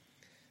 but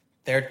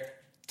they're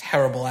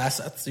terrible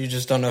assets. You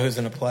just don't know who's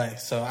going to play.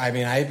 So, I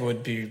mean,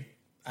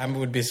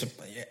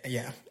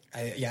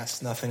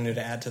 yes, nothing new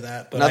to add to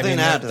that. But nothing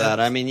to add to that.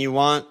 I mean, you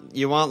want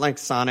like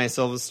Sane,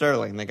 Silva,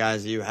 Sterling, the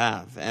guys you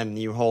have, and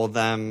you hold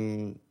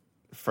them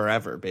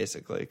forever,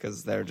 basically,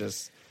 because they're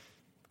just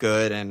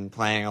good and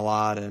playing a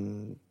lot,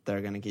 and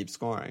they're going to keep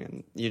scoring.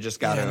 And you just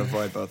got to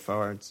avoid both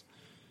forwards.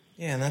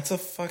 Yeah, and that's a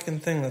fucking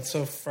thing that's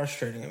so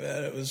frustrating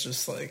about it. It was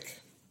just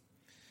like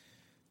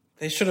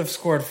they should have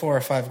scored 4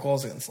 or 5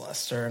 goals against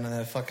Leicester, and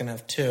I fucking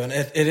have 2. And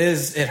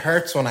it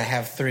hurts when I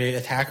have 3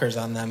 attackers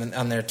on them and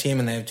on their team,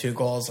 and they have 2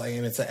 goals. I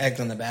mean, it's the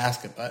eggs in the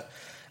basket. But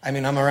I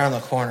mean, I'm around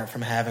the corner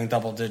from having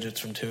double digits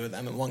from 2 of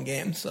them in one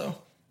game, so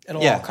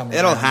it'll all come.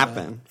 It'll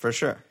happen for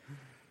sure.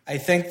 I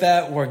think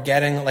that we're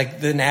getting, like,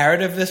 the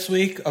narrative this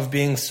week of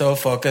being so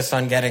focused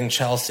on getting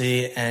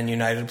Chelsea and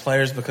United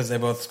players because they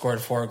both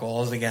scored 4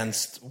 goals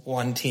against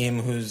one team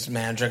whose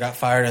manager got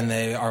fired and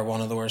they are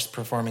one of the worst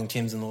performing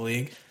teams in the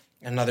league.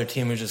 Another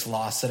team who just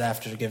lost it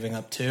after giving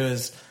up 2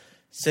 is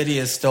City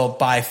is still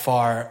by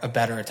far a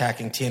better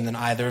attacking team than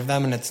either of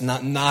them, and it's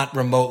not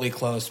remotely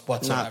close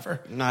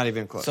whatsoever. Not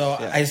even close. So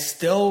I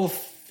still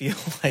feel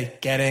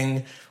like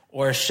getting...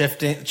 or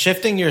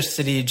shifting your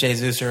City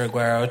Jesus or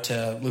Aguero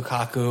to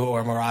Lukaku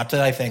or Morata,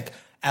 I think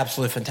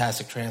absolutely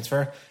fantastic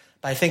transfer.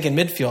 But I think in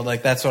midfield,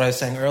 like that's what I was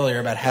saying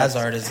earlier about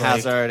Hazard is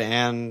Hazard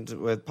and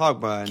with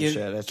Pogba and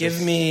shit. Give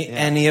me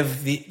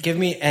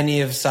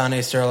any of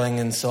Sane, Sterling,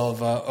 and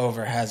Silva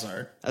over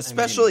Hazard.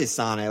 Especially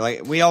Sane.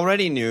 Like, we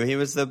already knew he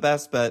was the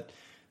best, but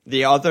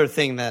the other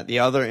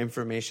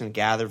information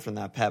gathered from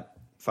that Pep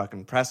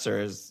fucking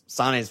presser is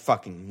Sane's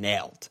fucking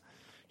nailed.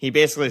 He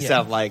basically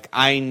said, like,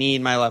 I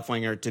need my left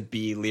winger to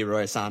be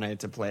Leroy Sané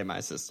to play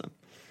my system.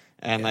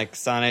 And, like,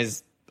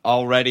 Sané's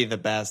already the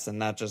best,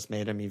 and that just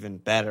made him even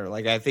better.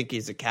 Like, I think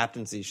he's a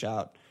captaincy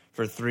shout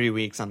for 3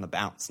 weeks on the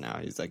bounce now.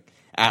 He's, like,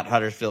 at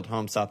Huddersfield,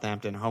 home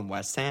Southampton, home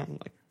West Ham.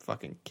 Like,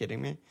 fucking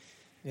kidding me?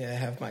 Yeah, I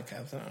have my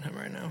captain on him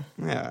right now.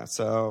 Yeah,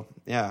 so,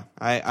 yeah,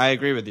 I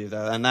agree with you,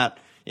 though. And that,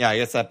 I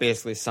guess that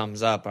basically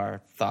sums up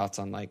our thoughts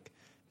on, like,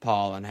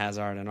 Paul and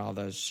Hazard and all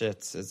those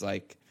shits. Is,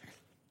 like,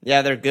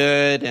 yeah, they're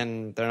good,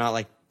 and they're not,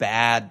 like,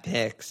 bad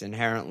picks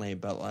inherently,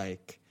 but,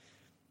 like,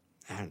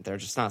 they're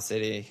just not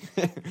City.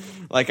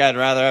 Like, I'd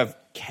rather have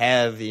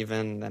Kev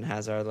even than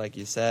Hazard, like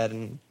you said.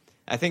 And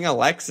I think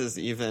Alexis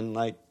even,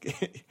 like,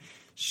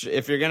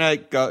 if you're going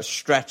to go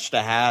stretch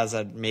to Haz,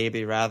 I'd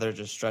maybe rather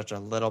just stretch a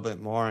little bit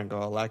more and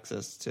go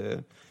Alexis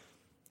to,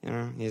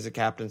 he's a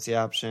captaincy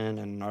option,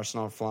 and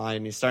Arsenal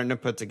flying. He's starting to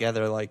put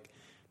together, like,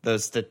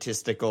 those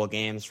statistical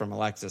games from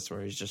Alexis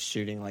where he's just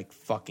shooting like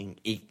fucking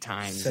 8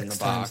 times in the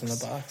box. 6 times in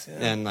the box, yeah.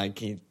 And like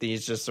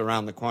he's just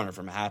around the corner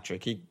from a hat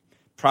trick. He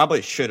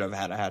probably should have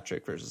had a hat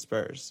trick versus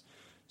Spurs.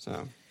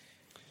 So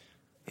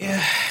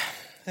yeah,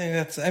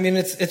 I think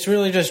it's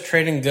really just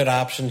trading good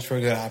options for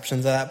good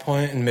options at that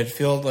point in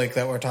midfield, like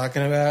that we're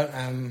talking about.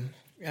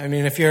 I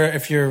mean, if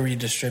you're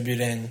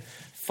redistributing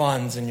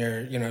funds and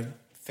you're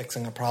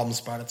fixing a problem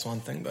spot, it's one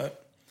thing,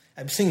 but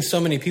I'm seeing so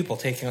many people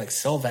taking like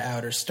Silva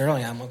out or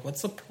Sterling. I'm like,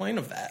 what's the point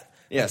of that?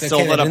 Yeah, like,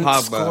 Silva to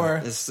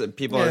Pogba.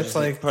 People are just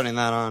like, putting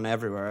that on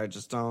everywhere. I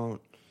just don't.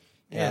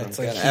 Yeah, it's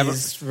like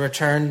he's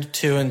returned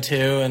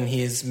 2-2, and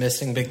he's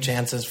missing big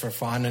chances for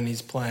fun, and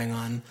he's playing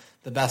on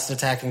the best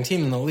attacking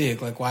team in the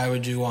league. Like, why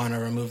would you want to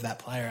remove that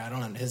player? I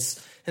don't know. His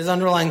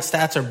underlying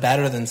stats are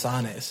better than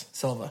Sané's,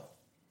 Silva.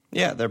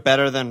 Yeah, they're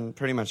better than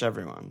pretty much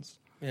everyone's.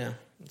 Yeah.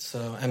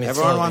 So I mean,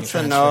 everyone wants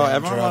to know.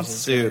 Everyone wants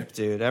soup,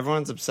 dude.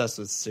 Everyone's obsessed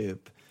with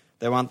soup.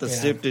 They want the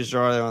soup du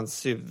jour. They want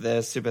soup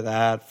this, soup of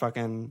that.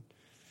 Fucking.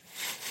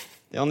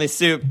 The only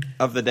soup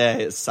of the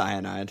day is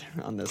cyanide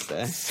on this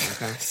day.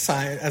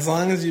 Okay? As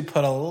long as you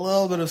put a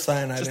little bit of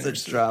cyanide just in your a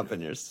drop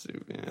in your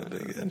soup. Yeah.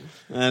 That'd be good.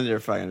 And you're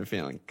fucking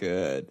feeling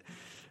good.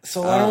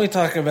 So why don't we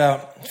talk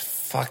about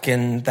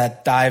fucking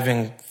that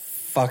diving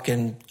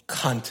fucking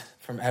cunt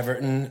from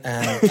Everton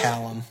and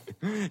Callum?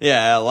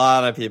 Yeah, a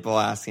lot of people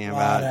asking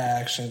about. A lot of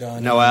action going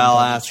on. Noel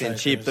asking,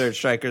 cheap third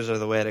strikers are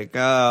the way to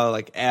go.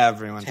 Like,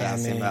 everyone's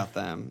asking about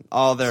them.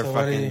 All their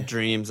fucking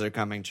dreams are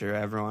coming true.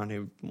 Everyone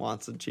who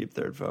wants a cheap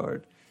third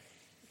forward.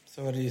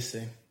 So what do you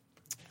see?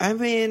 I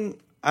mean,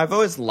 I've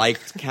always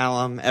liked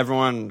Callum.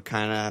 Everyone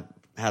kind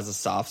of has a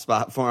soft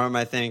spot for him,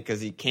 I think,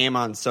 because he came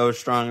on so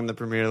strong in the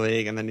Premier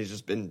League, and then he's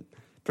just been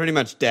pretty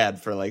much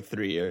dead for like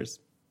 3 years.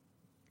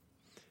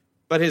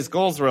 But his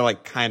goals were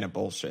like kind of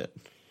bullshit.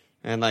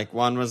 And like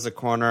one was a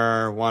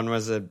corner, one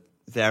was a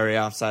very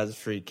offsides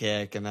free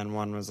kick, and then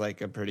one was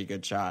like a pretty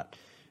good shot.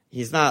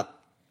 He's not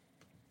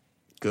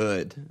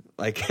good.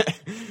 Like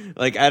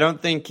I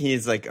don't think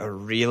he's like a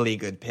really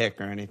good pick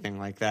or anything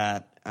like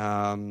that.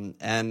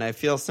 And I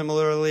feel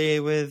similarly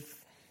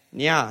with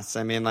Niasse.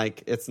 I mean,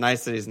 like, it's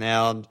nice that he's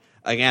nailed.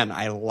 Again,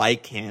 I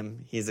like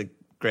him. He's a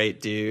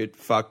great dude.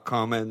 Fuck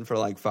Coman for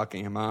like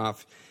fucking him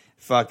off.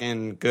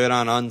 Fucking good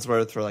on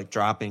Unsworth for like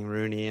dropping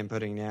Rooney and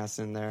putting Niasse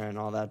in there and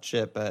all that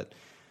shit, but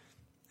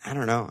I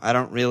don't know. I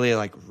don't really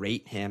like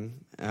rate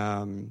him.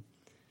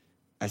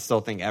 I still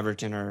think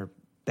Everton are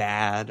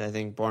bad. I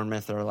think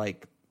Bournemouth are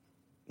like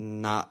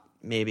not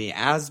maybe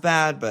as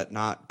bad, but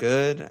not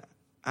good.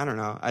 I don't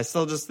know. I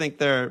still just think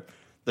they're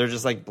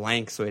just like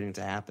blanks waiting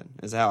to happen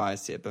is how I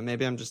see it. But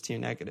maybe I'm just too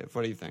negative.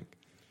 What do you think?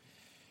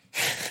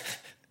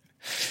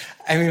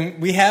 I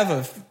mean,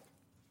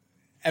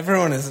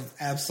 everyone is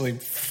absolutely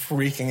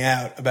freaking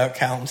out about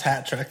Callum's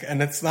hat trick,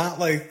 and it's not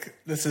like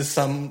this is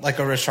some like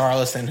a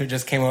Richarlison who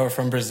just came over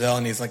from Brazil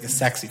and he's like a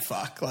sexy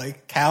fuck.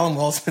 Like, Callum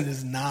Wilson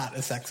is not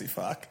a sexy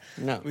fuck.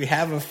 No, we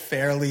have a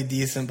fairly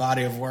decent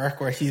body of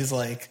work where he's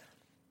like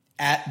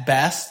at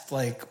best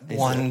like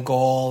one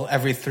goal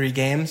every 3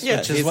 games,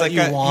 which is what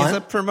you want. He's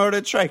a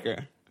promoted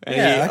striker.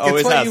 Yeah, like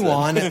it's what you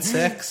want at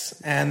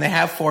 6, and they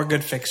have 4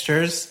 good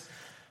fixtures,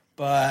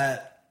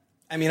 but.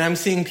 I mean, I'm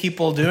seeing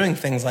people doing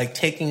things like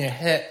taking a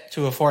hit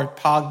to afford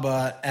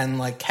Pogba and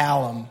like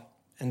Callum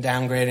and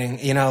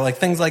downgrading, like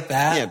things like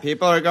that. Yeah,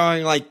 people are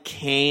going like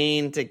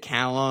Kane to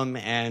Callum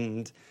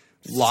and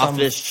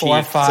Loftus-Cheek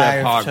to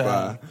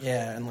Pogba.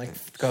 And like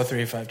go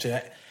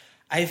 3-5-2.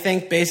 I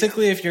think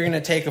basically if you're going to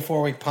take a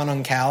 4-week punt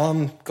on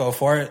Callum, go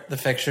for it. The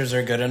fixtures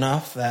are good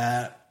enough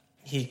that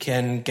he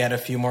can get a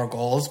few more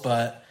goals,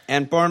 but...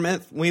 And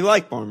Bournemouth, we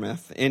like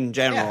Bournemouth in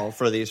general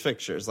for these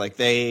fixtures. Like,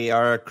 they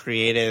are a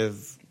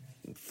creative...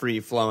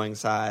 free-flowing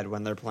side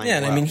when they're playing. Yeah,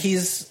 and well. I mean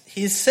he's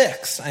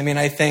 6. I mean,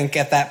 I think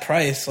at that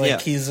price,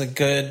 he's a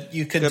good.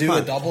 You could do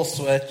punt. A double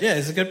switch. Yeah,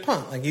 he's a good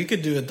punt. Like, you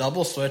could do a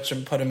double switch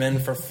and put him in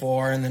for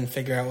 4, and then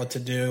figure out what to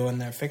do when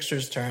their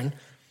fixtures turn.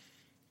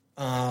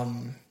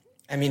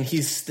 I mean,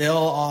 he's still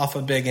off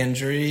a big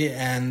injury,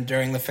 and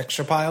during the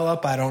fixture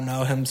pileup, I don't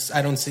know him.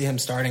 I don't see him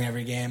starting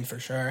every game for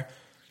sure,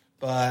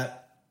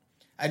 but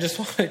I just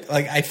want to,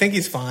 I think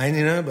he's fine,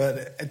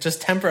 but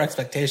just temper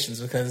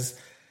expectations because.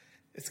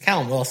 It's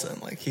Callum Wilson.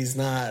 Like, he's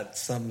not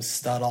some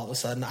stud all of a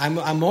sudden.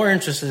 I'm more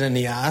interested in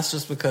Niasse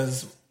just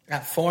because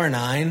at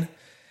 4'9",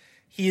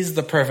 he's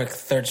the perfect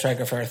third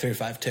striker for a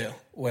 3-5-2,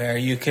 where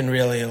you can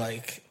really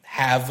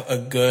have a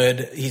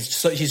good.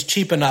 He's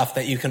cheap enough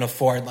that you can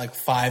afford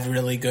 5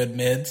 really good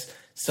mids,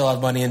 still have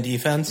money in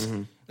defense.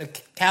 Mm-hmm.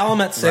 Like, Callum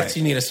at 6,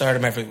 You need to start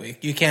him every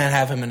week. You can't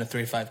have him in a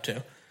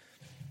 3-5-2.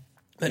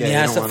 But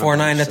Niasse at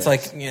 4'9",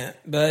 it's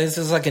but this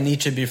is like an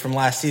Ichibi from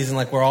last season.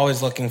 Like, we're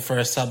always looking for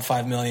a sub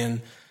 $5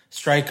 million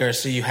striker,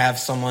 so you have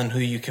someone who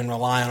you can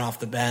rely on off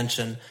the bench,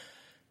 and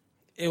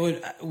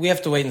we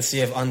have to wait and see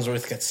if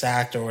Unsworth gets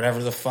sacked or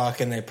whatever the fuck,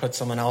 and they put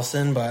someone else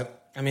in.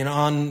 But I mean,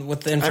 with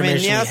the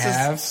information we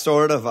have, is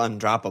sort of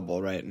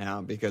undroppable right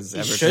now because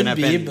Everton have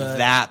been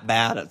that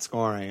bad at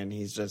scoring, and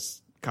he's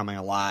just coming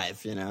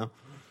alive.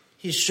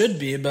 He should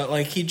be, but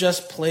like he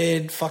just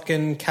played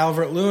fucking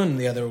Calvert-Lewin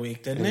the other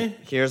week, didn't he?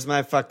 Here's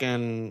my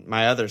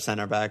other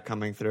center back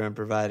coming through and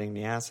providing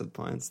the acid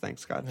points.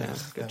 Thanks, goddamn.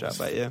 Good job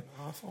by you.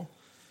 Awful.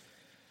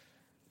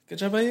 Good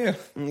job by you.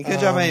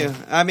 Good job by you.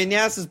 I mean,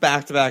 Nias is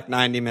back-to-back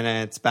 90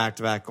 minutes,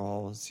 back-to-back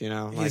goals, you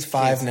know. He's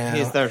 5 now.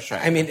 He's their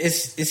striker. I mean,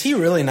 is he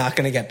really not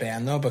going to get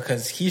banned, though?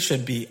 Because he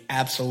should be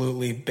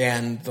absolutely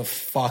banned the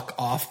fuck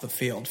off the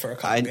field for a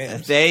couple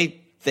games.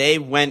 They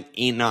went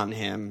in on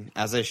him,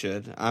 as they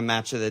should, on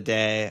Match of the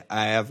Day.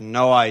 I have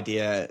no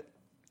idea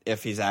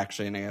if he's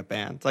actually going to get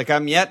banned. Like,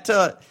 I'm yet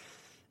to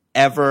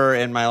ever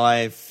in my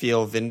life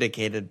feel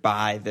vindicated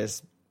by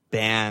this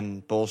ban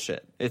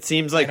bullshit. It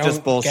seems like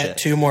just bullshit. Get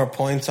 2 more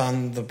points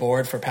on the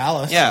board for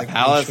Palace. Yeah,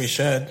 Palace. Which we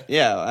should.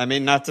 Yeah, I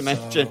mean, not to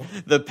mention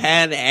the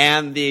pen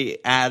and the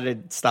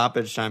added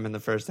stoppage time in the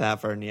first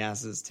half are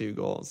Nias's 2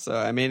 goals. So,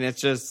 I mean, it's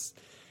just,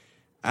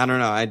 I don't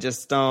know. I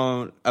just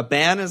don't. A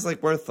ban is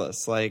like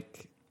worthless. Like,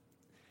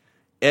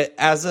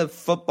 as a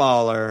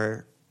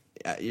footballer,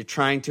 you're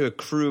trying to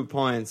accrue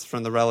points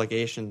from the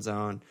relegation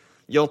zone.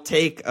 You'll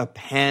take a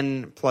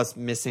pen plus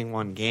missing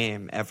 1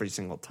 game every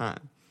single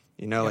time.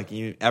 You know, like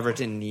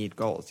Everton need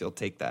goals. You'll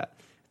take that.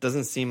 It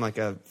doesn't seem like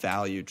a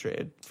value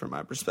trade from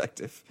my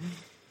perspective.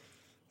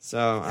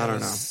 So, I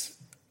don't know.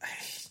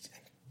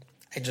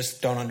 I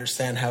just don't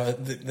understand how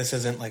this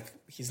isn't like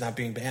he's not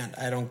being banned.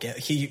 I don't get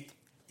he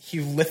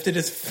lifted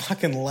his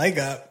fucking leg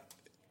up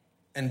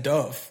and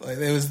dove. Like,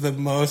 it was the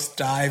most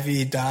dive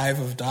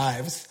of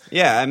dives.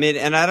 Yeah, I mean,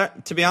 and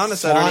to be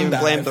honest, I don't even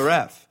blame the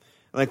ref.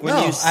 Like,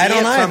 when you see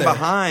it from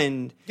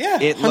behind,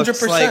 it 100%.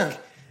 Looks like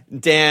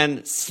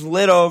Dan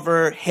slid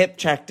over, hip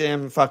checked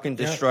him, fucking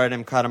destroyed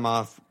him, cut him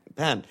off,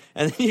 pen.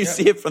 And then you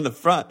see it from the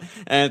front,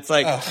 and it's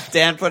like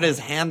Dan put his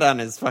hand on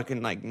his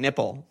fucking like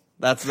nipple.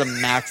 That's the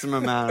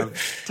maximum amount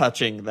of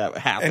touching that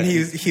happened. And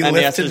he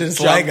lifted his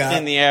leg up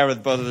in the air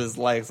with both of his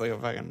legs like a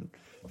fucking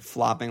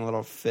flopping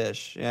little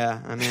fish. Yeah,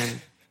 I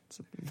mean,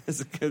 it's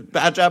a good,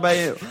 bad job by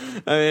you.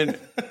 I mean,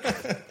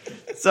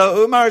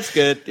 so Umar's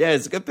good. Yeah,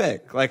 it's a good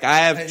pick. Like, I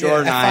have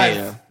Jordan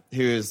Ayew,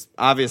 who's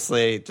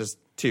obviously just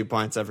 2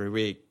 points every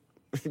week.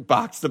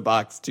 Box to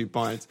box, 2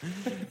 points.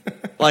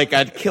 Like,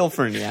 I'd kill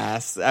for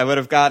Nias. I would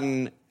have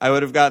gotten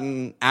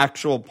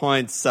actual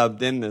points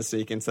subbed in this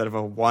week instead of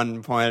a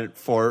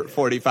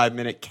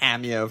 1.45-minute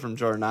cameo from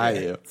Jordan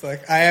Ayew. It's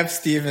like, I have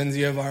Stevens,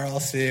 you have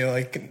RLC,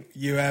 like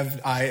you have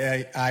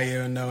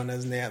Ayew and no one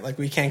has Nias. Like,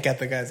 we can't get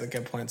the guys that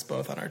get points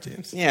both on our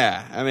teams.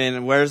 Yeah, I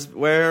mean,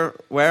 where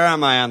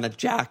am I on the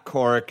Jack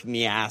Cork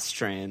Nias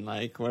train?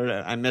 Like,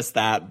 I missed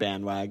that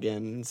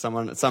bandwagon.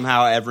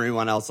 Somehow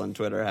everyone else on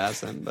Twitter has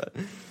him, but.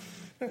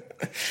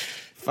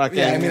 Fucking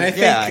yeah, I mean, he's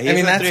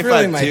that's a 3-5-2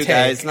 really my take.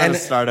 Guy. He's not a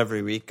start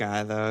every week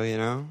guy, though. You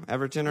know,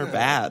 Everton are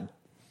bad.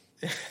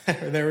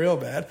 They're real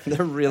bad.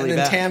 They're really and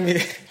then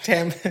bad.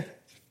 Tammy.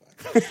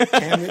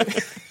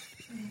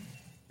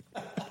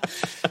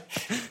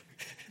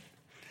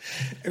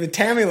 I mean,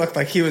 Tammy looked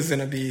like he was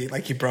gonna be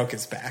like he broke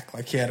his back,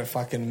 like he had a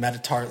fucking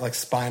like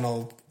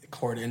spinal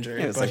cord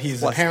injury, but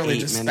he's apparently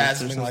just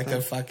spasming like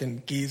a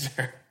fucking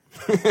geezer.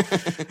 I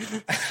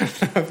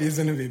don't know if he's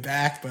going to be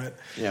back, but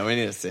yeah, we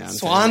need to see.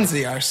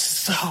 Swansea are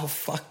so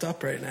fucked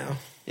up right now.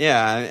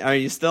 Yeah, are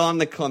you still on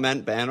the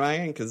Clement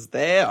bandwagon? Because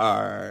they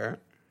are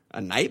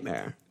a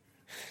nightmare.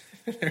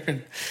 I don't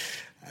know.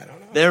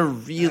 They're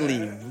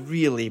really,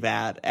 really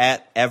bad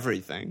at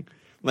everything.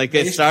 Like,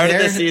 they started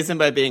the season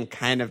by being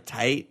kind of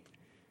tight,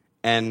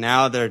 and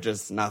now they're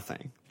just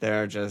nothing.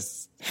 They're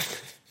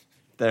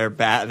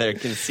bad. They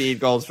concede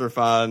goals for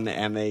fun,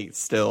 and they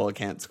still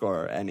can't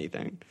score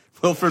anything.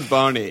 Wilfred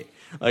Boney,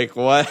 like,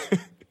 what?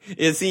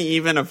 Is he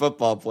even a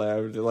football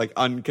player? Like,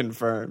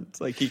 unconfirmed.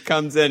 Like, he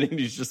comes in and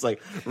he's just, like,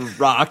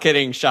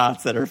 rocketing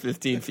shots that are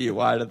 15 feet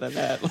wide of the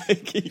net.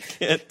 Like, he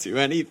can't do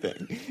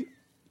anything.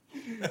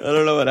 I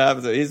don't know what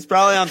happens. He's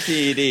probably on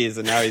PEDs,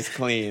 and now he's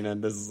clean,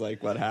 and this is,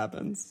 like, what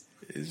happens.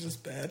 He's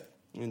just bad.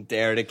 And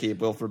dare to keep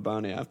Wilfred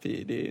Boney off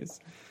PEDs.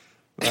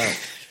 But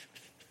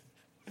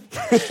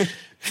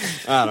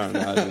I don't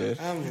know, dude.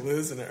 I'm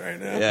losing it right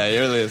now. Yeah,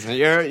 you're losing.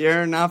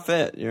 You're not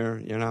fit. You're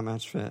not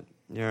match fit.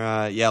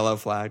 You're yellow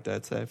flagged,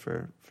 I'd say,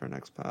 for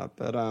next pod.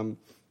 But I'm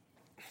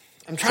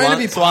trying to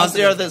be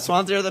positive.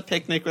 Swansea are the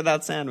picnic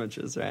without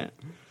sandwiches, right?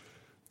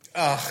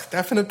 Oh,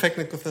 definite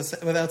picnic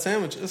without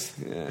sandwiches.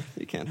 Yeah,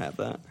 you can't have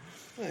that.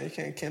 No, you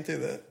can't do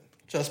that.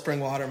 Just bring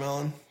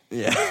watermelon.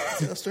 Yeah.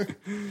 Sister.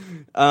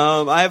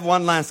 I have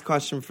one last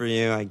question for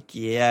you. I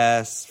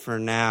guess for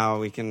now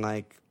we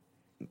can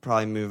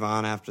probably move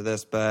on after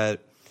this,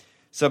 but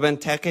so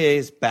Benteke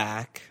is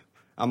back.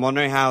 I'm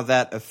wondering how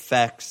that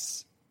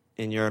affects,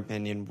 in your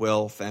opinion,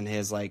 Wilf and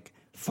his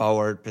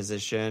forward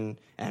position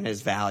and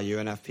his value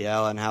in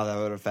FPL, and how that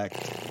would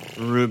affect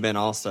Ruben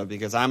also,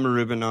 because I'm a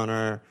Ruben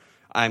owner.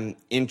 I'm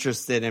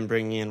interested in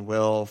bringing in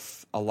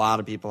Wilf. A lot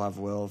of people have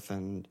Wilf,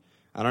 and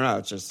I don't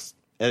know.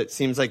 It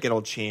seems like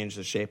it'll change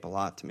the shape a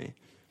lot to me.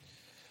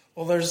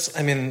 Well, I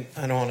don't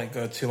want to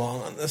go too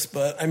long on this,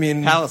 but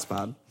Palace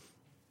Pod.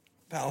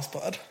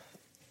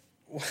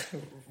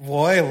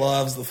 Roy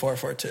loves the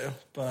 4-4-2,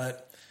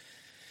 but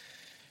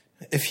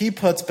If he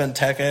puts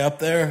Benteke up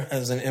there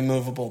as an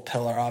immovable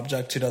pillar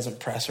object who doesn't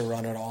press or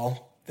run at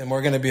all, then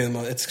we're going to be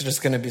it's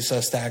just going to be so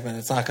stagnant.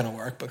 It's not going to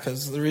work,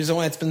 because the reason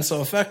why it's been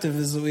so effective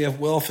is that we have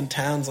Wilf and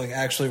Towns like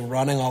actually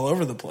running all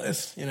over the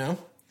place, you know?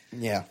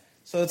 Yeah.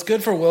 So it's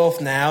good for Wilf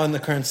now in the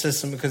current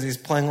system because he's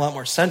playing a lot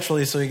more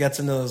centrally, so he gets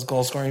into those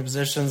goal scoring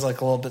positions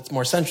like a little bit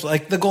more central.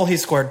 Like the goal he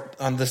scored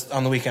on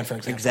the weekend, for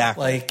example.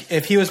 Exactly. Like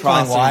if he was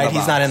Crossing playing wide, the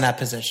he's not box. in that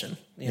position,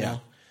 you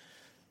know?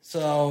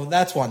 So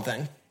that's one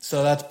thing.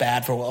 So that's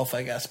bad for Wilf,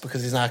 I guess,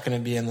 because he's not going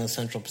to be in those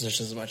central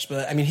positions as much.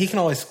 But I mean, he can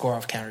always score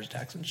off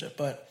counterattacks and shit.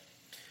 But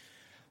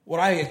what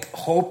I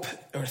hope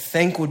or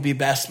think would be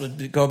best would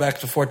be go back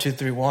to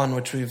 4-2-3-1,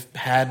 which we've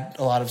had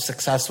a lot of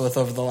success with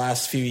over the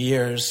last few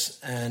years,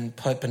 and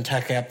put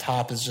Benteke up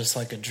top as just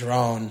like a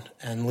drone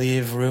and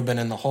leave Ruben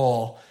in the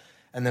hole,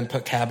 and then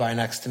put Cabaye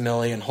next to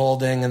Millie and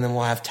Holding, and then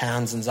we'll have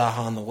Towns and Zaha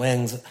on the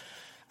wings.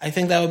 I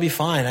think that would be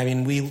fine. I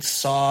mean, we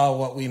saw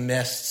what we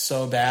missed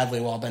so badly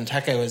while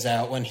Benteke was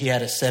out when he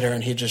had a sitter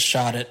and he just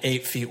shot it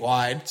 8 feet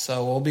wide.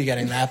 So we'll be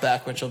getting that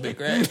back, which will be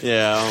great.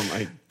 Yeah, oh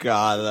my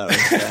God, that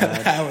was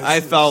bad. I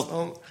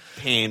felt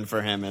pain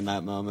for him in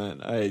that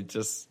moment.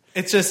 It's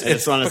want to see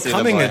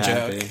the boy a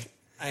happy. joke.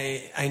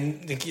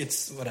 I think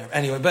it's whatever.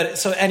 Anyway,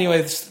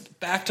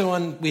 back to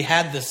when we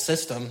had this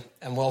system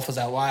and Wilf was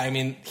out wide. I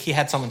mean, he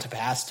had someone to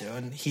pass to,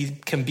 and he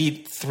can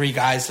beat 3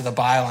 guys to the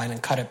byline and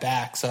cut it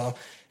back. So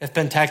if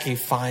Benteke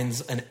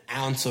finds an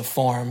ounce of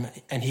form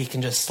and he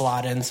can just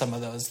slot in some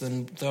of those,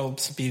 then there'll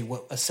be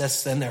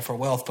assists in there for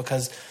Wilf,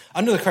 because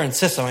under the current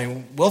system, I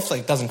mean, Wilf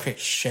doesn't create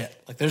shit.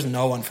 Like there's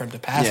no one for him to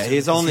pass to. Yeah,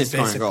 he's only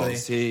scoring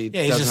goals. He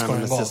doesn't have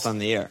an assist on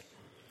the year.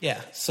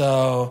 Yeah,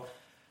 so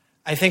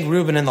I think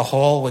Ruben in the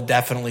hole would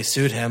definitely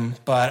suit him,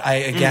 but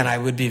I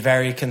would be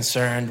very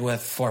concerned with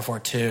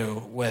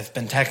 4-4-2 with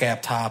Benteke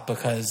up top,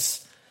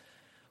 because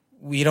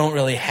we don't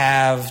really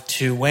have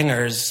 2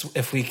 wingers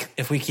if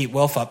we keep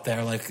Wilf up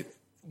there. Like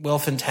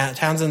Wilf and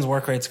Townsend's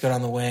work rate's good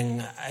on the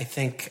wing. I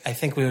think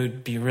we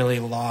would be really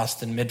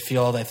lost in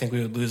midfield. I think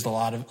we would lose a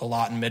lot in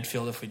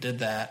midfield if we did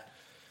that.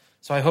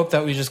 So I hope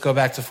that we just go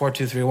back to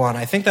 4-2-3-1.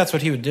 I think that's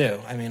what he would do.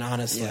 I mean,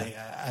 honestly,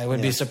 I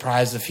would be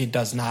surprised if he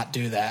does not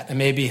do that. And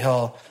maybe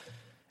he'll.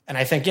 And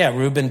I think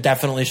Ruben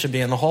definitely should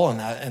be in the hole in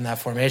that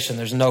formation.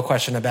 There's no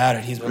question about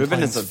it. He's been Ruben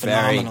playing is a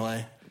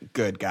phenomenally. very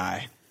good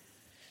guy.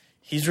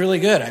 He's really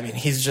good. I mean,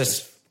 he's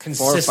just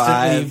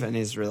consistently 4'5", and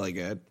he's really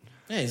good.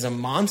 Yeah, he's a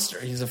monster.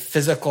 He's a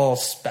physical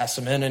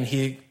specimen, and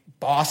he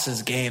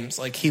bosses games.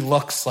 Like, he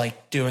looks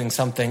like doing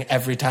something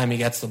every time he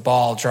gets the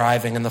ball,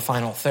 driving in the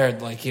final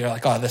third. Like, you're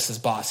like, oh, this is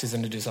boss. He's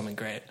going to do something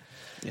great.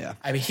 Yeah.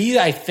 I mean,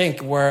 I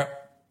think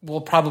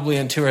we'll probably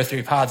in 2 or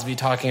 3 pods be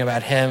talking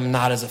about him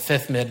not as a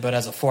 5th mid, but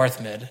as a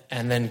 4th mid,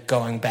 and then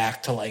going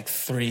back to like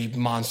 3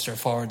 monster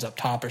forwards up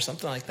top or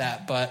something like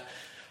that. But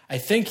I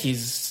think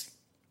he's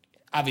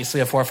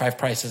obviously a 4-5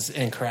 price is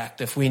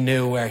incorrect. If we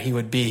knew where he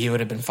would be, he would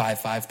have been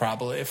 5-5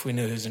 probably, if we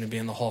knew he was going to be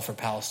in the hole for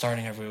Palace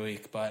starting every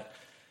week. But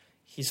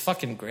he's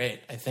fucking great.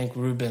 I think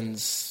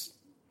Ruben's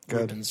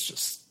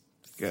just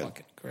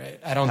fucking great.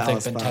 I don't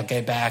think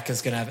Benteke back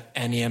is going to have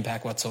any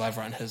impact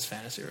whatsoever on his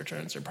fantasy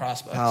returns or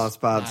prospects. Palace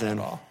pods in.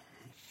 At all.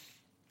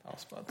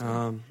 Palace pods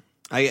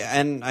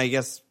in. I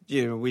guess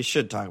we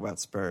should talk about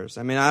Spurs.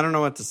 I mean, I don't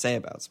know what to say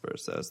about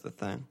Spurs, though, is the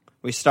thing.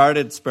 We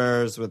started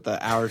Spurs with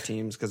our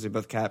teams because we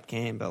both capped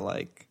Kane, but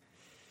like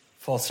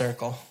full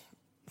circle,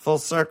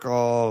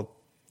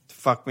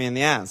 fuck me in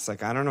the ass.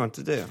 Like, I don't know what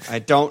to do. I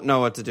don't know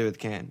what to do with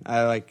Kane.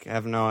 I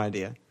have no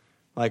idea.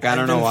 Like, I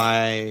don't know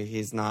why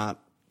he's not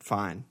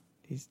fine.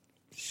 He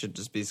should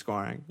just be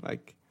scoring.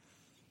 Like,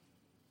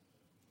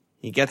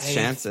 he gets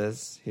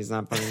chances. He's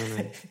not putting them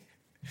in.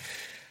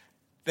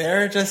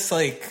 They're just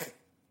like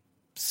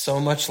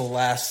so much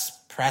less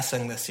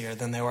pressing this year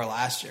than they were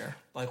last year.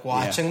 Like,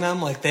 watching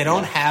them, like, they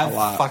don't have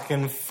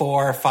fucking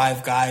 4 or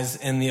 5 guys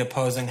in the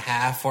opposing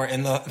half or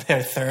in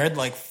their third,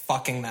 like,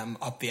 fucking them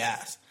up the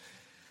ass.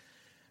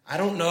 I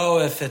don't know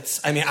if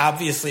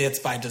obviously it's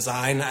by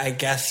design. I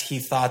guess he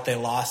thought they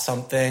lost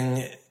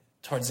something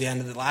towards the end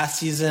of the last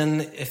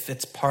season. If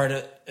it's part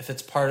of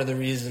the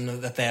reason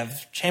that they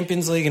have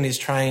Champions League and he's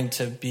trying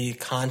to be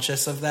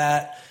conscious of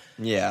that.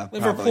 Yeah,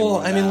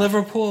 Liverpool.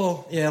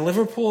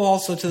 Liverpool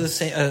also to the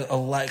same a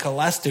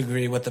less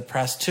degree with the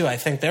press too. I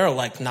think they're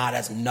like not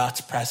as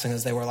nuts pressing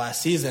as they were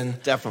last season.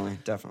 Definitely.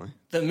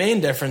 The main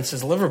difference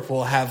is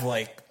Liverpool have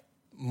like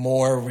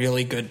more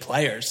really good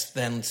players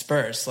than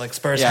Spurs. Like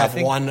Spurs have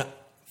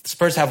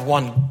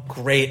one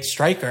great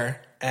striker,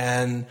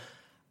 and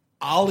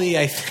Ali.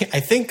 I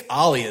think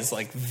Ali is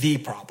like the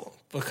problem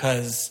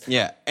because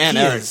and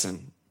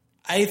Eriksen.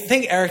 I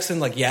think Eriksen,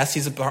 like, yes,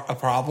 he's a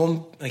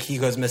problem. Like, he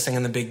goes missing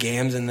in the big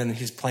games, and then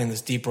he's playing this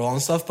deep role and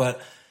stuff.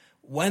 But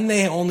when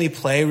they only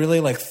play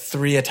really like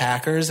 3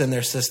 attackers in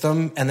their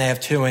system, and they have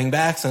 2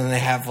 wingbacks, and then they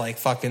have like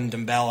fucking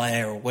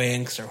Dembele or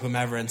Winks or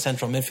whomever in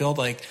central midfield,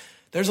 like,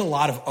 there's a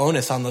lot of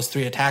onus on those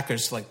 3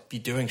 attackers to like be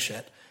doing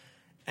shit.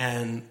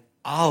 And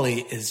Ali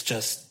is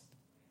just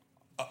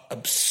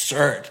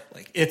absurd.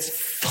 Like, it's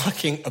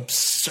fucking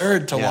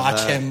absurd to Yeah,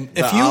 watch the- him.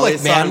 the If you Ollie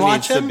like man song watch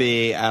needs to him,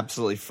 be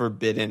absolutely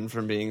forbidden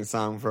from being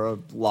sung for a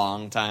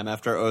long time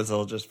after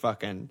Ozil just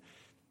fucking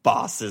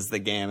bosses the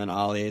game, and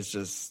Ollie is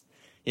just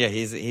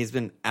he's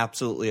been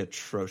absolutely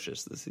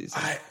atrocious this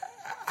season.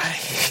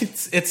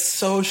 it's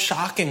so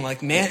shocking.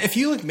 Like, man, if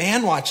you like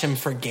man watch him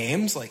for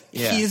games, like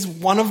Yeah. he's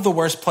one of the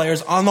worst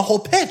players on the whole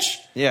pitch.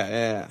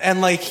 Yeah.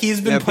 And like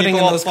he's been putting in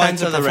people those point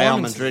kinds to of the Real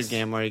performances. Madrid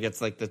game where he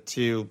gets like the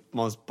 2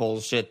 most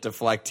bullshit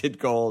deflected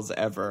goals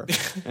ever,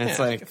 and it's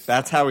like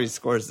that's how he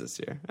scores this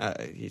year.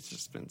 He's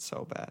just been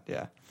so bad.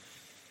 Yeah.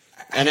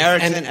 And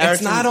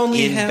Eriksen's not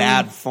only in him-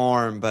 bad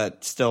form,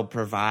 but still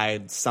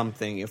provides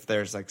something if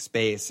there's like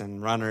space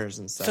and runners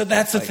and stuff. So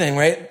that's the like, thing,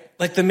 right?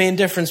 Like the main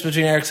difference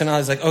between Eriksen and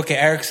Ollie is like, okay,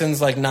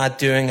 Eriksen's like not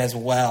doing as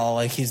well.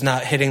 Like he's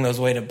not hitting those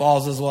weighted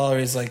balls as well, or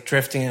he's like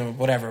drifting and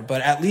whatever.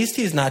 But at least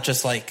he's not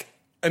just like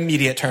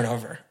immediate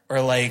turnover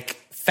or like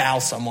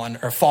foul someone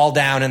or fall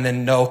down and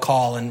then no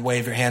call and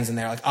wave your hands in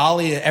there. Like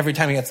Ollie, every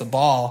time he gets the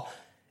ball,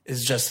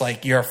 is just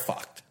like, you're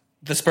fucked.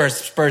 The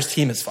Spurs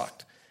team is fucked.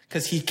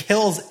 Because he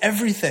kills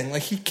everything.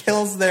 Like, he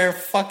kills their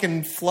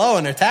fucking flow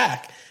and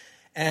attack.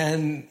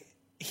 And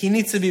he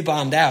needs to be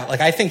bombed out.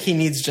 Like, I think he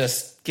needs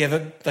just give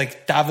it,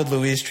 like, David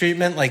Luiz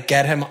treatment. Like,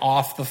 get him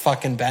off the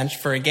fucking bench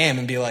for a game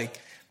and be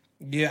like,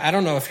 yeah, I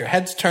don't know if your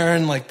head's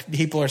turned, like,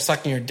 people are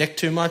sucking your dick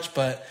too much,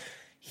 but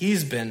I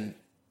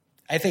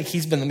think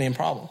he's been the main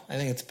problem. I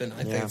think it's been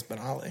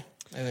Ollie.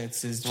 I think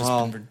it's just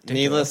been ridiculous.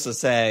 Needless to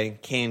say,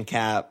 Kane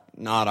cap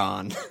not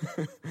on.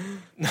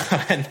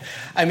 And,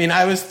 I mean,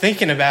 I was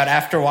thinking about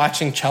after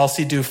watching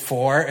Chelsea do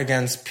 4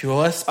 against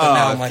Pulis, but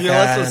now I'm like, if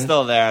Pulis was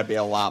still there, I'd be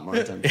a lot more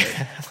tempted.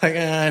 like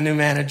new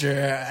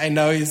manager. I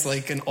know he's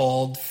like an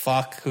old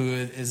fuck who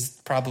is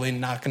probably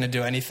not going to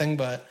do anything,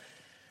 but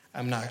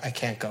I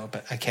can't go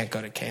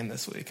to Kane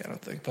this week, I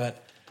don't think.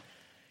 But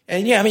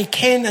and yeah, I mean,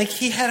 Kane, like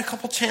he had a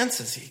couple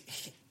chances.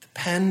 He the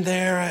pen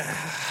there.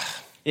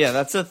 Yeah,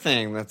 that's the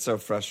thing that's so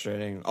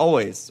frustrating.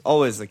 Always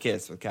the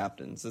case with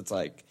captains. It's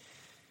like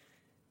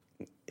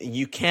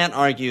you can't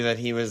argue that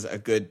he was a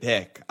good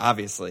pick.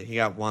 Obviously, he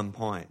got 1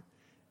 point.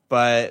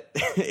 But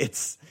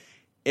it's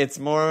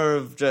more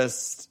of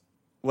just,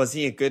 was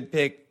he a good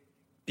pick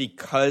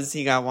because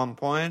he got 1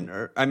 point?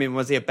 Or I mean,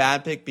 was he a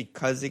bad pick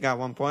because he got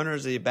 1 point, or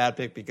is he a bad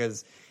pick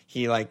because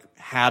he like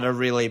had a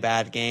really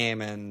bad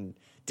game and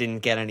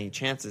didn't get any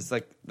chances?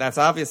 Like, that's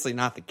obviously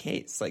not the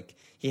case. Like,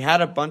 he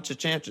had a bunch of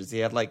chances. He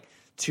had like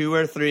 2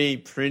 or 3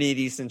 pretty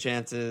decent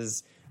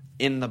chances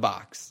in the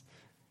box.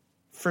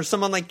 For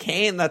someone like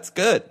Kane, that's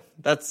good.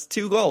 That's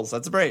 2 goals.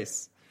 That's a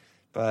brace.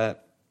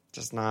 But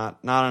just not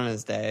on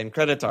his day. And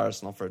credit to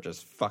Arsenal for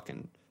just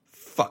fucking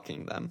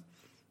them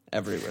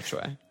every which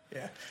way.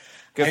 Yeah.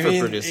 Good for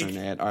producer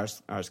Nate,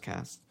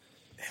 Arscast.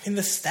 I mean,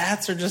 the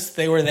stats are just,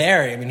 they were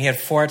there. I mean, he had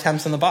 4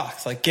 attempts in the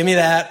box. Like, give me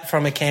that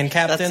from a Kane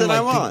captain. That's what like,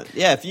 I want.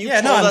 Yeah, if you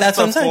told that's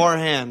what I'm us saying.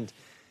 beforehand,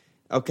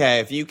 okay,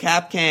 if you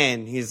cap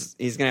Kane, he's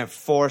going to have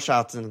 4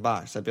 shots in the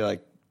box. I'd be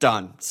like,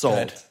 done, sold.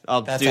 Good.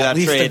 I'll That's do at that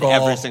least a trade goal.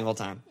 every single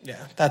time.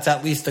 Yeah, that's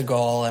at least a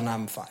goal, and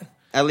I'm fine.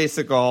 At least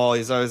a goal.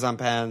 He's always on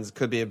pens.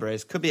 Could be a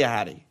brace. Could be a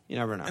Hattie. You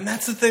never know. And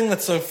that's the thing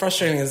that's so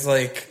frustrating is,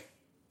 like,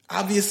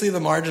 obviously the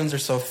margins are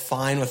so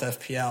fine with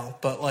FPL,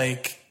 but,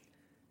 like,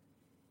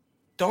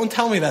 don't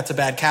tell me that's a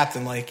bad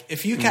captain. Like,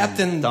 if you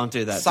captain don't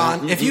do that.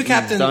 if you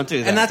captain, don't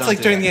do that. and that's Don't like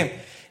do during that. the game.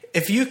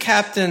 If you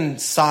captain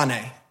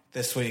Sane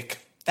this week,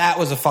 that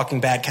was a fucking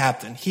bad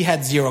captain. He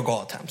had 0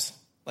 goal attempts.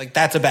 Like,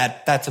 that's a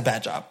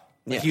bad job.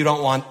 Like, Yeah. you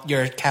don't want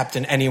your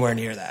captain anywhere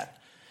near that.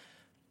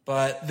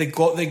 But the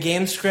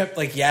game script,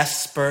 like,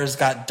 yes, Spurs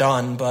got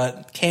done,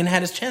 but Kane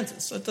had his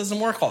chances, so it doesn't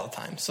work all the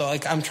time. So,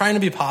 like, I'm trying to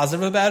be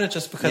positive about it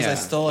just because I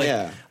still,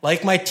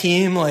 like my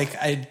team. Like,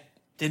 I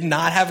did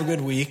not have a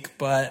good week,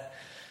 but,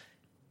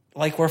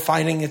 like, we're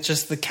finding it's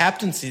just the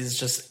captaincy is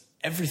just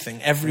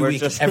everything every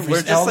week. We're just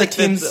all like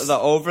the teams. the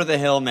over the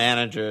hill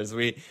managers.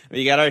 We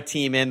got our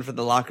team in for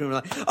the locker room.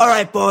 Like, all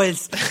right,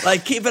 boys,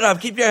 like keep it up,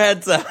 keep your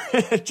heads up.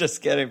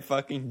 Just getting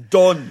fucking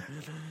done.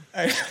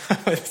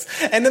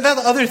 And then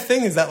the other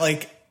thing is that,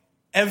 like,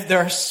 there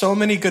are so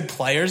many good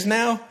players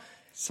now.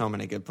 So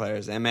many good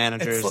players and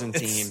managers and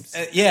teams.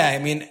 Yeah, I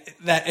mean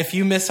that if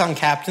you miss on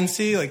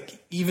captaincy, like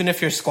even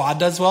if your squad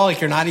does well,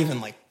 like you're not even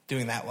like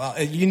doing that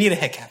well. You need a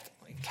hit captain.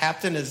 Like,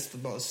 captain is the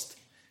most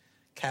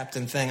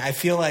captain thing. I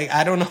feel like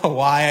I don't know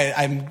why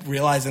I'm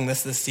realizing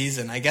this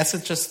season. I guess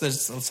it's just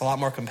it's a lot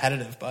more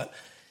competitive. But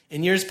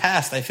in years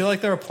past, I feel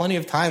like there were plenty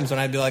of times when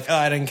I'd be like, oh,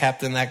 I didn't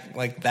captain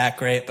that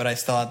great, but I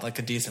still had like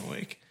a decent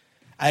week.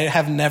 I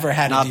have never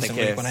had a decent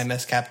week when I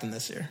missed captain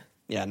this year.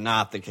 Yeah,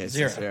 not the case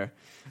 0. this year.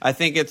 I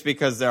think it's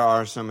because there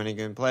are so many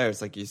good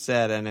players, like you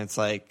said, and it's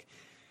like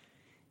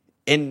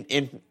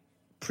in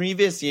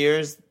previous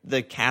years,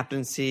 the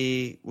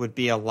captaincy would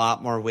be a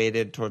lot more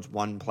weighted towards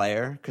one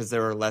player because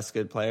there were less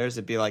good players.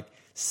 It'd be like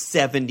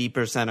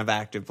 70% of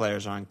active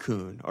players are on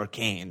Kuhn or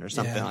Kane or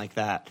something like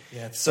that.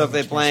 Yeah, so if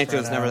they blanked, it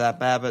was never that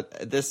bad.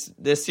 But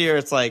this year,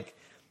 it's like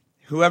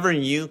whoever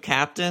you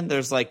captain,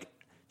 there's like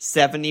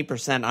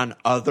 70% on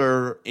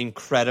other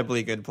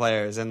incredibly good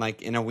players. And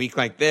like in a week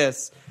like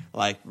this,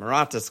 like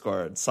Morata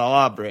scored,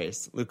 Salah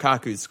brace,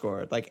 Lukaku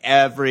scored, like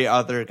every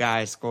other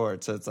guy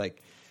scored. So it's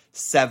like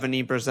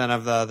 70%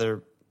 of the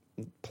other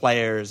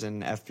players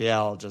in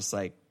FPL just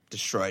like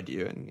destroyed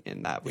you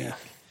in that week. Yeah.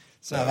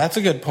 So no, that's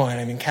a good point.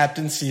 I mean,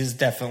 captaincy has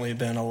definitely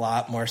been a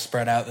lot more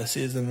spread out this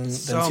season than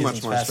so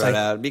much more past. spread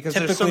like, out because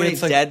there's so many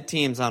dead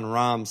teams on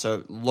ROM. So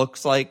it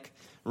looks like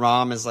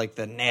ROM is like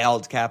the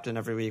nailed captain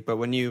every week. But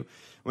when you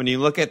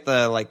look at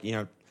the like, you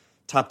know,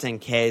 top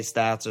 10K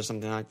stats or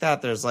something like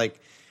that, there's like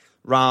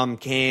ROM,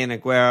 Kane,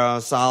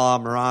 Aguero, Salah,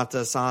 Morata,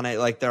 Sané.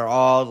 Like they're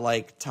all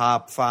like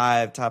top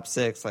 5, top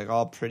 6, like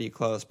all pretty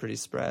close, pretty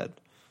spread.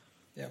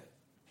 Yep.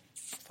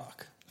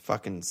 Fuck.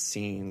 Fucking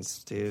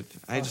scenes, dude.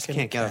 I just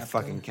can't get a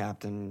fucking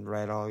captain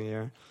right all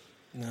year.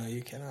 No,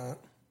 you cannot.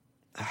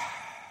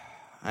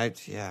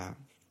 Yeah.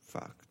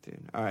 Fuck,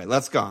 dude. All right,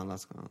 let's go on.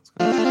 Let's go.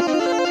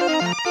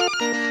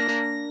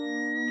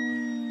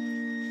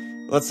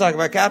 Let's talk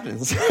about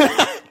captains.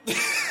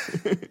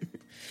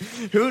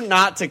 Who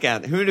not to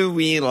captain? Who do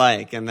we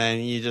like? And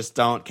then you just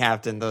don't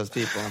captain those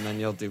people, and then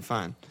you'll do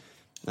fine.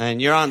 And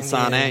you're on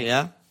Sané,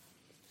 yeah?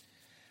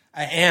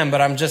 I am,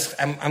 but I'm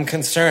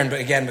concerned.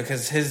 But again,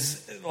 because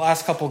his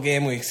last couple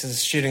game weeks,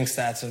 his shooting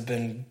stats have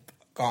been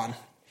gone.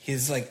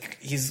 He's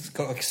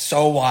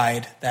so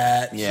wide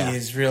that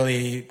he's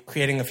really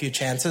creating a few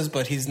chances,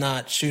 but he's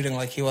not shooting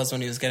like he was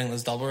when he was getting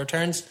those double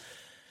returns.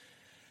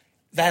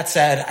 That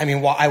said, I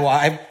mean,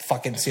 I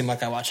fucking seem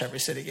like I watch every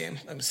City game.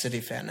 I'm a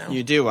City fan now.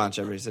 You do watch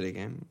every City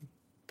game.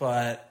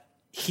 But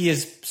he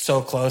is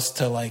so close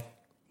to, like,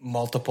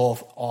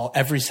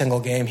 every single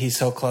game, he's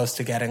so close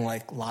to getting,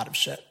 like, a lot of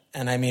shit.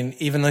 And, I mean,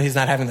 even though he's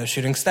not having those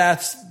shooting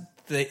stats,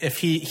 if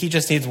he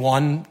just needs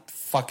one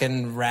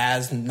fucking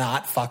Raz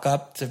not fuck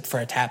up for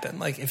a tap-in.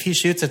 Like, if he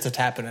shoots, it's a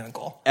tap-in and a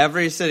goal.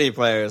 Every City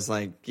player is,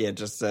 like,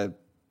 just a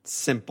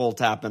simple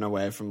tap-in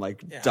away from,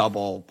 like,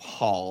 double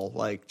haul.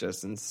 Like,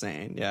 just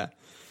insane, yeah.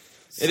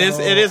 It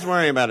is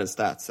worrying about his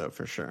stats, though,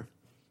 for sure.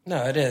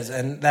 No, it is.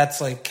 And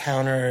that's like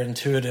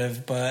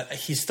counterintuitive, but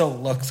he still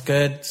looks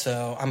good.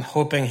 So I'm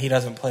hoping he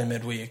doesn't play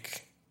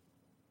midweek.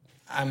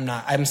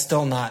 I'm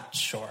still not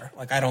sure.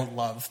 Like, I don't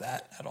love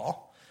that at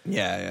all.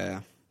 Yeah.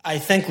 I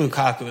think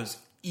Lukaku is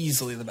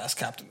easily the best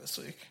captain this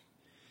week.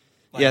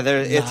 Like,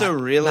 it's a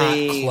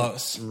really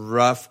close.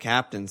 Rough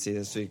captaincy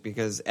this week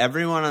because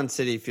everyone on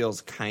City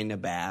feels kind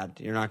of bad.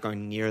 You're not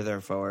going near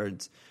their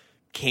forwards.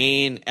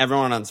 Kane,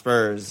 everyone on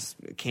Spurs,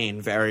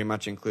 Kane very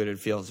much included,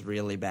 feels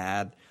really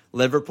bad.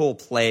 Liverpool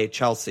play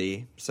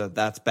Chelsea, so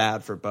that's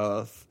bad for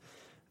both.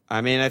 I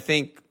mean, I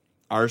think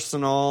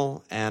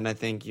Arsenal and I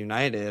think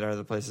United are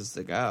the places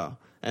to go.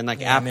 And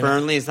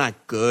Burnley is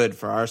not good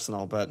for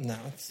Arsenal, but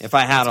if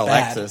I had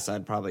Alexis,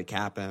 I'd probably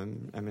cap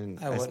him. I mean,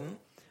 I wouldn't.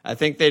 I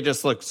think they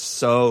just look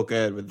so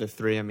good with the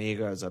three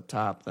amigos up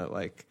top that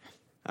like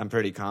I'm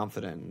pretty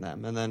confident in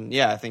them. And then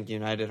I think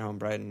United home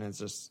Brighton is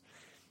just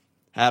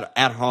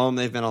at home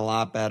they've been a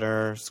lot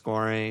better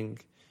scoring.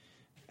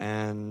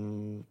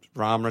 And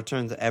Rom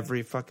returns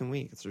every fucking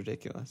week. It's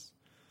ridiculous.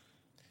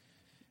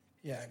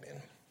 Yeah, I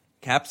mean,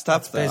 cap's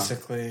tough though.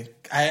 Basically,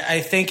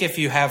 I think if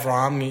you have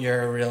Rom,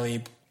 you're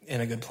really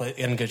in a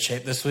good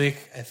shape this week.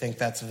 I think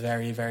that's a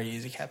very, very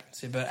easy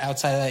captaincy. But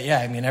outside of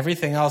that, I mean,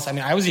 everything else. I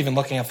mean, I was even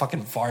looking at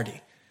fucking Vardy.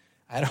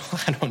 I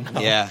don't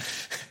know. Yeah,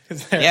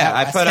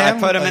 I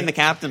put him in the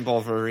captain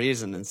bowl for a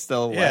reason, and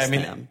still West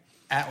Ham.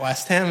 At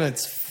West Ham,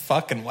 it's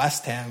fucking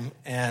West Ham,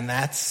 and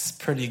that's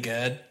pretty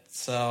good.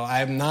 So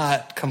I'm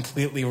not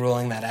completely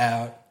ruling that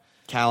out.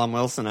 Callum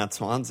Wilson at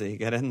Swansea,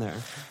 get in there.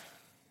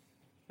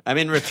 I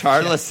mean,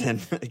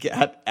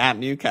 Richarlison at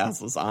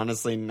Newcastle is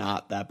honestly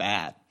not that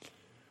bad.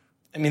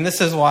 I mean,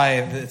 this is why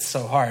it's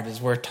so hard,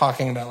 is we're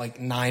talking about like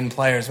 9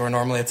 players where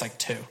normally it's like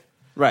 2.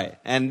 Right,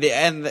 and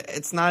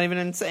it's not even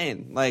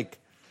insane. Like,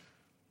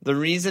 the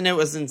reason it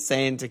was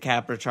insane to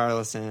cap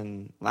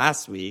Richarlison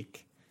last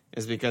week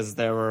is because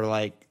there were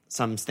like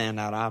some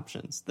standout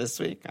options. This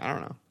week, I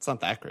don't know. It's not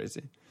that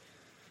crazy.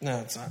 No,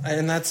 it's not.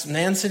 And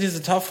Man City's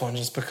a tough one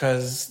just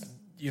because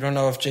you don't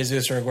know if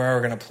Jesus or Aguero are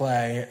going to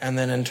play. And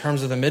then in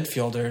terms of the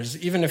midfielders,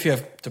 even if you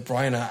have De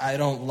Bruyne, I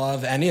don't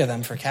love any of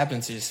them for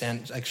captaincy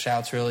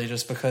shouts really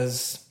just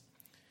because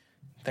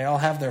they all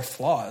have their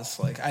flaws.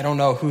 Like, I don't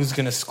know who's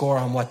going to score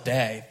on what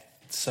day.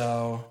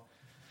 So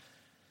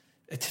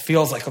it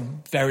feels like a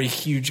very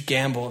huge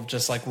gamble of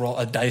just like roll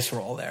a dice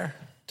roll there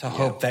to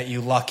hope that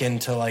you luck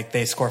into like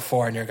they score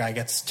 4 and your guy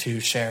gets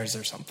 2 shares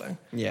or something.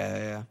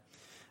 Yeah.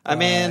 I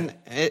mean,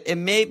 it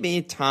may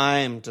be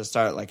time to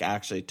start like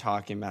actually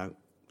talking about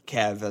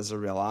Kev as a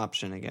real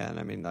option again.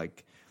 I mean,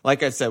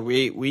 like I said,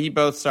 we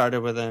both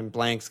started with him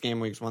blanks game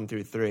weeks 1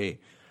 through 3.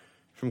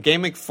 From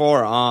game week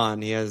 4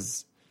 on, he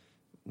has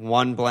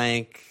 1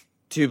 blank,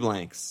 2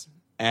 blanks,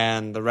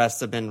 and the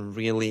rest have been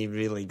really,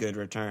 really good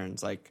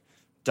returns, like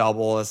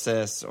double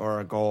assists or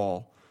a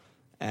goal.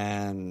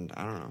 And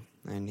I don't know.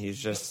 And he's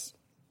just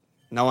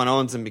no one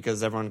owns him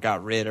because everyone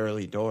got rid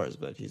early doors,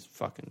 but he's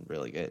fucking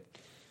really good.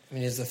 I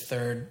mean, he's the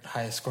 3rd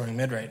highest scoring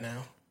mid right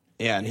now.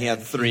 Yeah, and he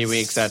had 3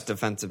 weeks at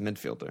defensive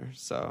midfielder.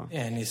 So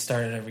yeah, and he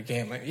started every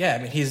game. Like, yeah, I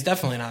mean, he's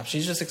definitely an option.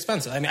 He's just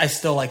expensive. I mean, I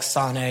still like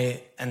Sane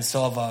and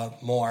Silva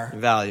more.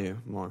 Value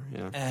more,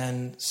 yeah.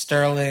 And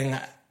Sterling,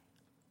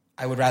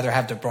 I would rather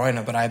have De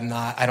Bruyne, but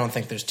I don't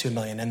think there's $2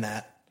 million in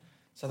that.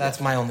 So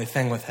that's my only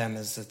thing with him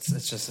is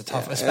it's just a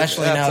tough,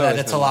 especially now that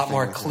it's a lot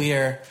more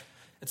clear.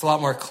 It's a lot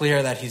more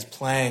clear that he's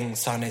playing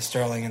Sane,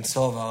 Sterling, and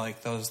Silva.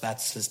 Like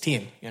that's his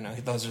team.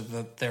 Those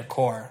are their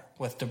core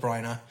with De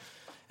Bruyne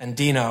and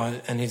Dino,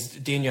 and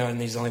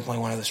he's only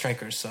playing one of the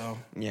strikers. So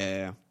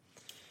yeah.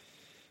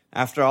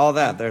 After all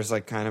that, there's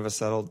like kind of a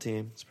settled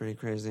team. It's pretty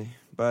crazy.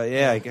 But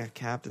yeah, I got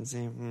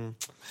captaincy.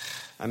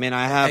 I mean,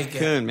 I have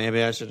Kuhn.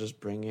 Maybe I should just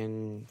bring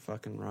in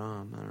fucking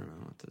Rom. I don't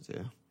know what to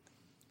do.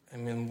 I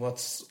mean,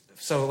 let's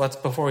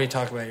before we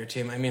talk about your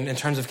team. I mean, in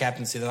terms of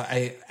captaincy, though,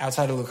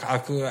 outside of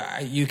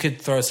Lukaku, you could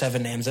throw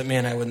 7 names at me,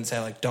 and I wouldn't say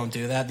like don't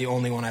do that. The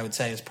only one I would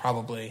say is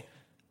probably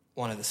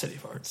one of the City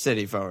forwards.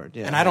 City forward,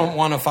 yeah. And I don't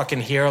want to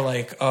fucking hear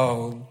like,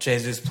 oh,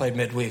 Jesus played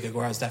midweek.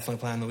 Aguero's definitely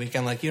playing the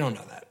weekend. Like, you don't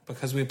know that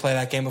because we played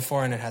that game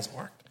before and it hasn't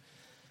worked,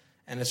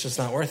 and it's just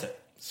not worth it.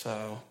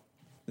 So.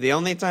 The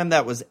only time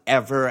that was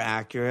ever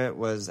accurate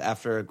was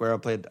after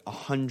Aguero played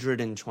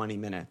 120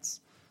 minutes.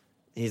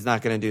 He's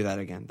not going to do that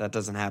again. That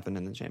doesn't happen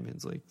in the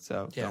Champions League,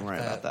 so don't worry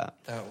about that.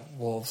 That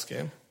Wolves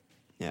game.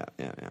 Yeah.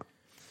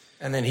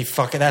 And then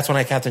that's when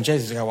I captained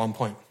Jesus. He got 1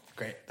 point.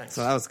 Great, thanks.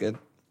 So that was good.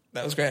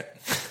 That was great.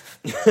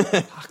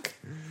 Fuck.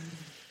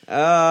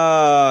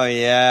 Oh,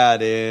 yeah,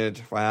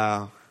 dude.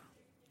 Wow.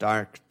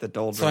 Dark, the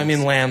doldrums. So, I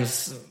mean,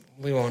 Lambs...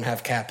 We won't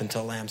have cap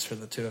until Lambs for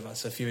the two of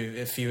us. If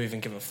you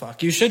even give a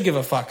fuck, you should give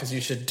a fuck because you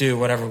should do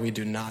whatever we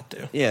do not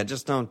do. Yeah,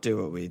 just don't do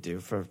what we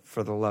do for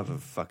the love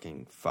of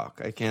fucking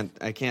fuck. I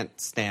can't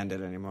stand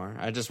it anymore.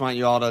 I just want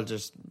you all to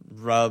just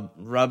rub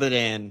it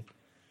in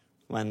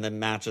when the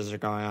matches are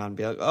going on.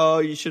 Be like, oh,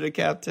 you should have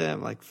kept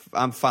him. Like,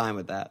 I'm fine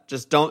with that.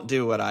 Just don't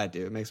do what I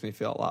do. It makes me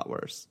feel a lot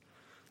worse.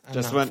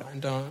 Don't.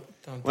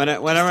 When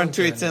everyone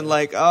tweets in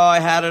like, oh,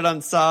 I had it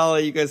on Salah.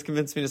 You guys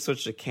convinced me to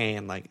switch to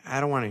Kane. Like, I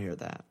don't want to hear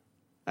that.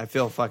 I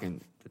feel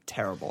fucking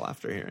terrible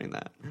after hearing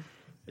that.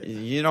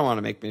 You don't want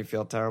to make me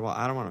feel terrible.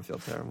 I don't want to feel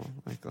terrible.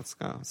 Like, let's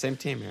go. Same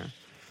team here.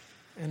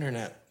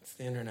 Internet. It's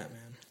the internet,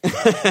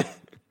 man.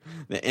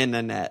 The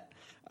internet.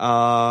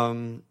 All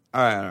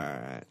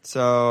right.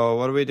 So,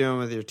 what are we doing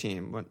with your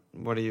team?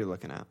 What are you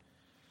looking at?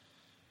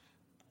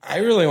 I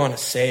really want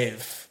to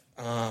save.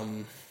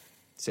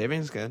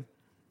 Saving's good.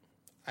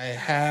 I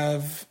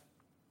have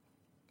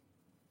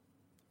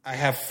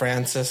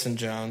Francis and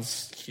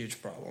Jones.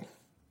 Huge problem.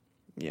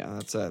 Yeah,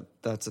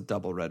 that's a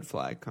double red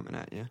flag coming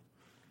at you.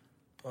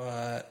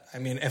 But, I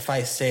mean, if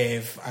I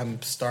save,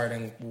 I'm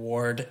starting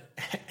Ward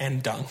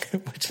and Dunk,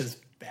 which is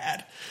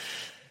bad.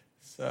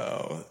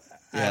 So,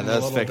 yeah,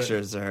 those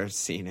fixtures are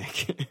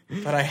scenic.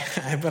 But I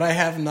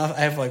have enough.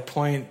 I have like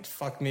point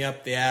fuck me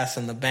up the ass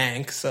in the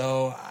bank,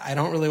 so I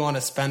don't really want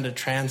to spend a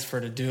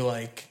transfer to do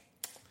like,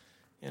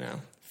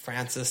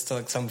 Francis to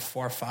like some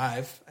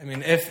 4-5. I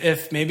mean,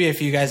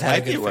 if you guys had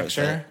a good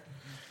fixture.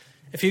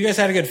 If you guys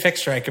had a good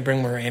fixture, I could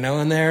bring Moreno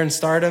in there and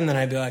start him. Then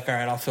I'd be like, all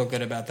right, I'll feel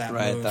good about that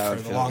move for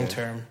the long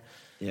term.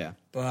 Yeah.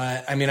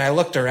 But I mean, I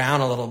looked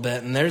around a little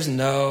bit, and there's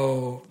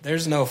no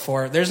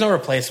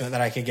replacement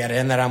that I could get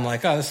in that I'm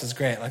like, oh, this is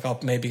great. Like I'll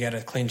maybe get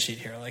a clean sheet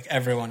here. Like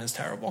everyone is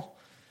terrible.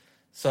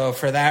 So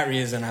for that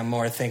reason, I'm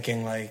more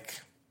thinking like,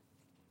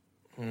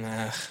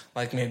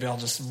 like maybe I'll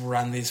just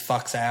run these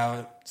fucks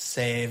out,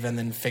 save, and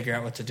then figure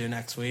out what to do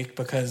next week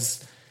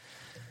because.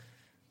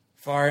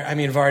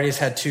 Vardy's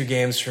had 2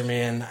 games for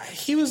me, and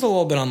he was a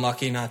little bit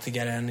unlucky not to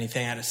get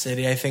anything out of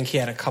City. I think he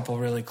had a couple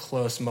really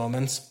close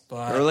moments,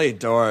 but early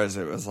doors,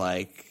 it was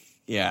like,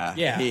 yeah.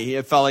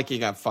 It felt like he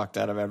got fucked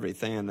out of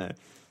everything, and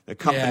the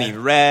company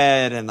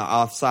red and the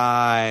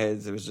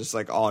offsides, it was just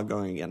like all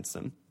going against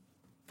him.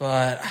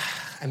 But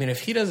I mean,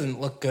 if he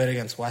doesn't look good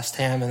against West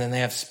Ham, and then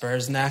they have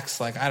Spurs next,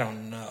 like I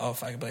don't know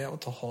if I could be able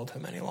to hold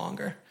him any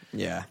longer.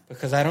 Yeah,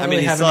 because I don't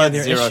really have any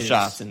other 0 issues.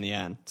 shots in the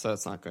end, so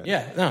it's not good.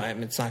 Yeah, no, I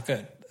mean, it's not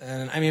good.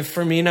 And I mean,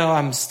 Firmino,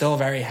 I'm still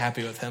very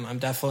happy with him. I'm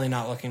definitely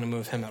not looking to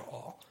move him at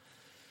all.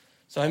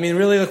 So, I mean,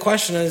 really the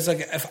question is, like,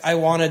 if I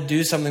want to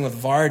do something with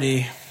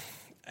Vardy,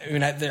 I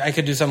mean, I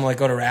could do something like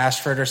go to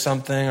Rashford or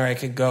something, or I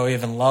could go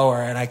even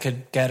lower, and I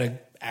could get an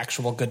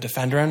actual good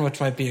defender in, which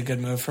might be a good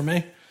move for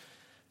me.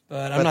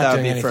 But I'm not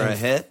doing anything. For a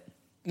hit?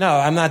 No,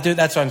 I'm not doing.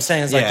 That's what I'm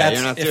saying. It's like that's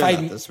you're not doing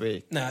that this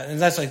week. No,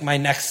 and that's like my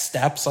next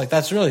steps. Like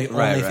that's really the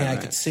only thing I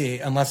could see,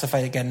 unless if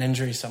I get an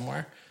injury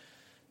somewhere.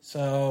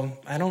 So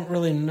I don't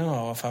really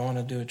know if I want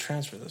to do a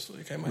transfer this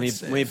week. I might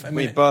save.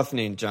 We both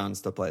need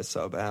Jones to play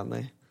so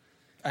badly.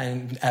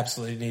 I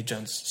absolutely need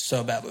Jones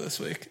so badly this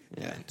week.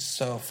 Yeah,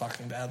 so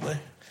fucking badly.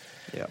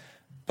 Yeah.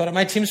 But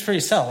my team's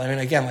pretty solid. I mean,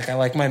 again, like I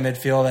like my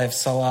midfield. I have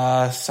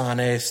Salah,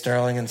 Sane,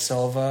 Sterling, and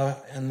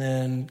Silva, and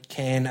then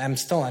Kane. I'm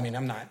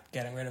not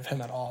getting rid of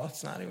him at all.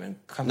 It's not even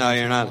coming. No,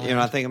 you're not. You're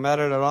not thinking about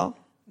it at all.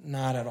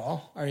 Not at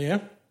all. Are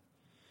you?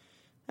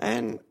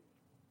 And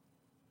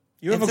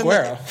you have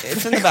Aguero.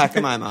 It's in the back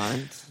of my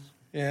mind.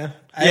 Yeah.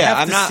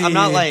 I'm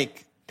not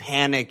like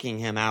panicking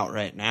him out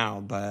right now,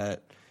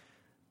 but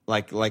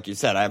like you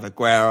said, I have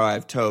Aguero, I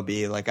have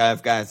Toby, like I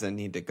have guys that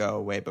need to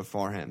go way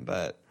before him,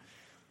 but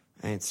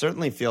it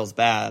certainly feels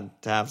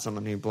bad to have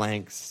someone who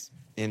blanks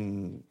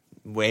in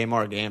way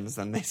more games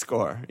than they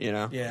score, you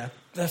know? Yeah.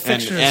 The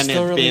fixtures and are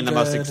still it really being good. the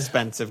most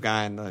expensive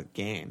guy in the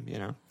game, you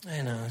know?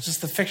 I know. It's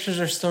just the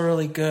fixtures are still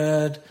really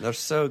good. They're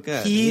so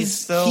good. He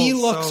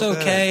looks so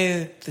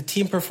okay. good. The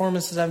team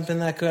performances haven't been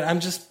that good.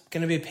 I'm just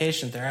going to be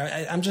patient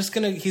there. I'm just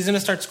going to... He's going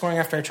to start scoring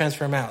after I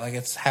transfer him out. Like,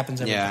 it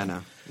happens every time. Yeah,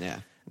 I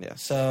know. Yeah.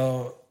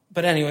 So...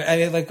 But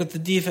anyway, like with the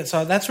defense,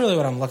 so that's really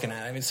what I'm looking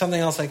at. I mean,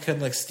 something else I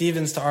could, like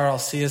Stevens to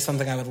RLC is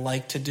something I would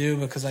like to do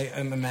because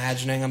I'm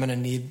imagining I'm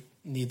going to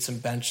need some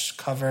bench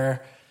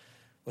cover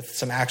with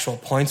some actual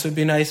points would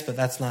be nice, but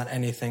that's not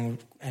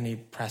any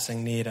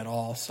pressing need at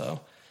all.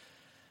 So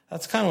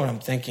that's kind of what I'm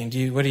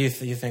thinking. What do you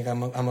think?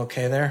 I'm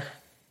okay there?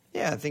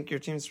 Yeah, I think your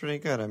team's pretty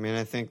good. I mean,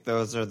 I think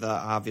those are the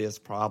obvious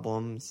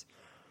problems.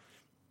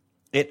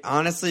 It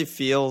honestly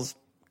feels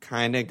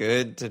kind of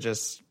good to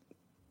just,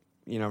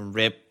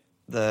 rip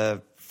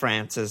the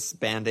Francis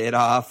Band-Aid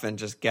off and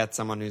just get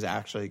someone who's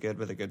actually good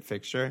with a good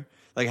fixture.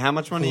 Like, how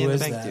much money in the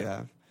bank do you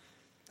have?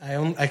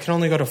 I can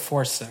only go to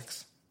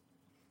 4-6.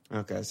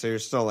 Okay, so you're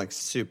still like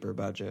super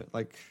budget.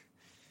 Like,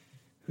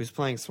 who's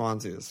playing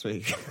Swansea this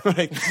week?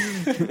 Like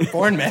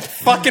Bournemouth,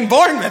 fucking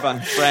Bournemouth.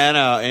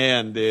 Frano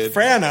in, dude.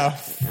 Frano,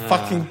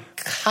 fucking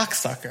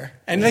cocksucker,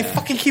 and they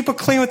fucking keep it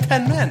clean with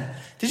 10 men.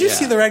 Did you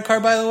see the red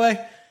card, by the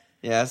way?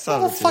 Yeah, I saw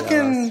a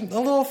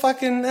little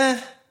fucking.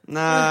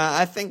 Nah,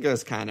 I think it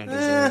was kind of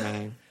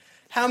deserving.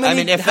 How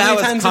many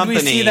times did we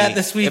see that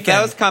this weekend? If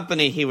that was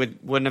Company, he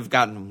wouldn't have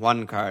gotten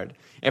one card.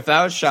 If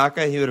that was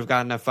Xhaka, he would have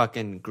gotten a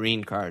fucking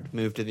green card,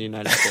 moved to the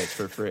United States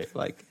for free.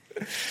 Like,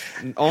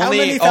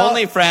 only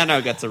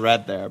Frano gets a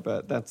red there,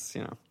 but that's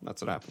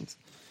what happens.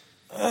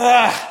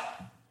 Yeah,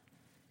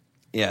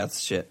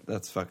 it's shit.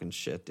 That's fucking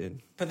shit,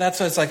 dude. But that's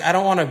what it's like. I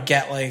don't want to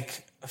get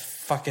like a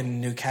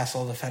fucking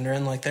Newcastle defender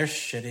in. Like, they're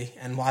shitty,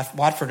 and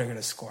Watford are going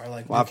to score.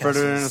 Like, Watford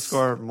are going to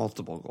score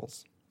multiple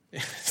goals.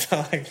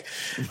 So like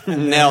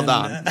nailed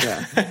on.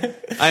 Yeah.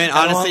 I mean,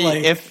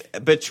 honestly, if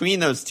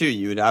between those two,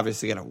 you would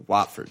obviously get a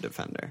Watford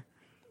defender.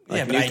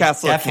 Like, but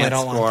Newcastle can't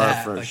score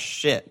for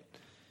shit.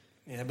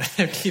 Yeah, but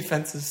their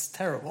defense is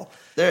terrible.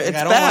 It's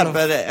bad,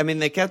 but I mean,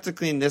 they kept it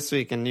clean this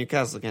week, and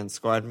Newcastle can't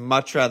score. I'd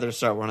much rather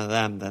start one of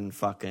them than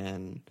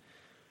fucking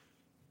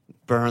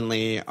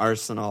Burnley,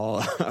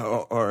 Arsenal,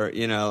 or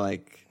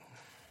like.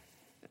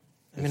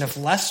 I mean, if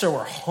Leicester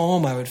were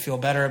home, I would feel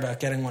better about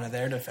getting one of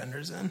their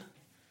defenders in.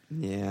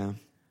 Yeah,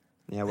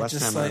 West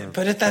Ham.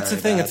 But that's the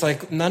thing. Bad. It's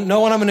like no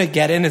one I'm going to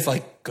get in is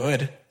like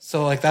good.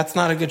 So like that's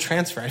not a good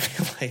transfer. I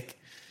feel like.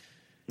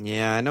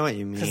 Yeah, I know what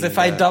you mean. Because if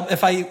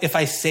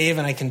I save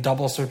and I can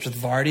double switch with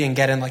Vardy and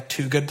get in like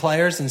two good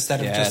players instead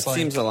of just like. It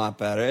seems a lot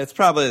better. It's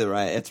probably the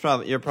right.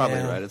 You're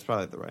probably right. It's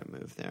probably the right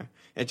move there.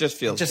 It just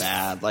feels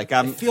bad. Like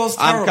it feels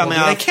terrible. I'm coming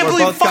out. I can't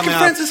believe fucking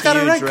Francis got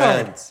a red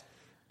card.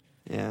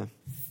 Yeah.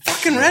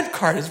 Fucking red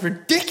card is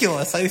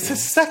ridiculous. It's the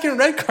second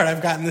red card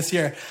I've gotten this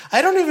year.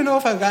 I don't even know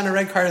if I've gotten a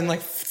red card in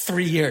like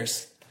 3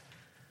 years.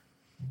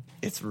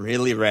 It's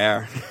really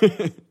rare.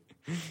 We're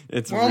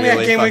only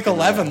at game week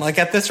 11. Rare. Like,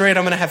 at this rate,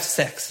 I'm going to have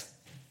 6.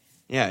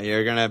 Yeah,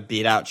 you're going to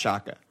beat out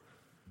Xhaka.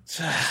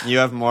 You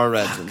have more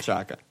reds than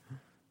Xhaka.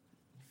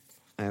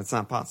 And it's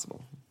not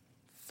possible.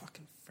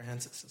 Fucking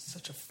Francis is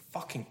such a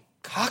fucking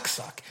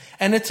cocksuck.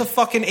 And it's a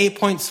fucking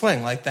 8-point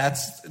swing. Like,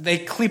 they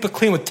keep it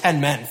clean with 10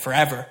 men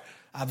forever.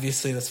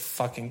 Obviously, that's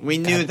fucking... We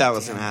knew that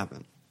was going to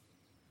happen.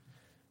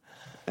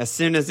 As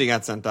soon as he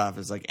got sent off,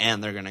 it's like,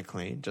 and they're going to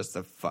clean just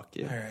to fuck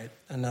you. All right,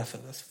 enough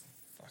of this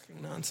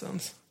fucking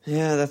nonsense.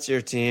 Yeah, that's your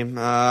team.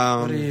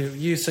 What do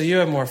you? So you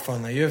have more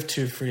fun though. You have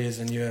 2 frees,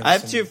 and you have. I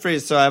have 2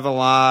 frees, so I have a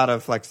lot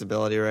of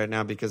flexibility right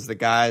now because the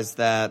guys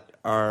that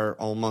are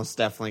almost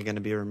definitely going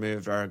to be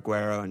removed are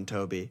Aguero and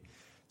Toby.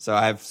 So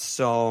I have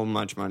so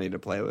much money to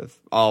play with,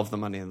 all of the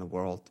money in the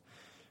world.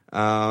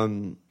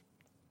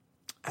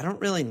 I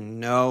don't really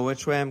know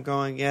which way I'm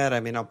going yet.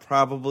 I mean, I'll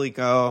probably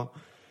go.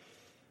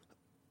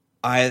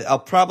 I'll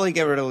probably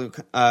get rid of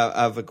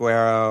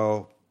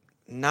Aguero,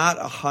 not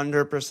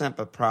 100%,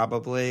 but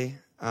probably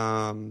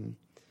 100%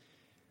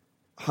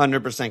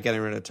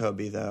 getting rid of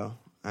Toby though.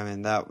 I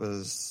mean,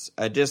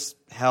 I just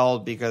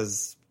held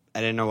because I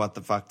didn't know what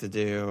the fuck to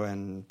do,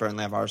 and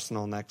Burnley have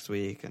Arsenal next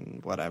week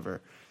and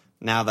whatever.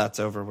 Now that's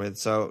over with,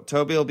 so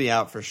Toby will be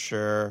out for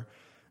sure.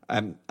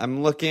 I'm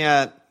looking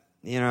at.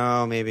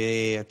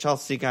 Maybe a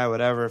Chelsea guy,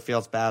 whatever. It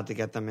feels bad to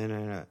get them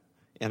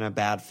in a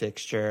bad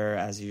fixture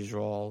as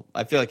usual.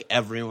 I feel like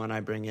everyone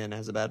I bring in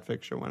has a bad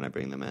fixture when I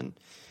bring them in.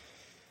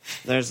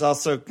 There's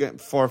also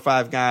 4 or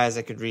 5 guys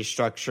I could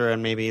restructure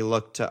and maybe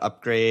look to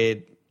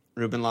upgrade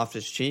Ruben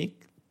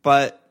Loftus-Cheek,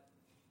 but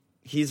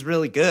he's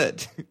really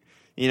good.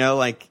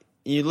 Like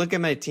you look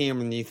at my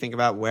team and you think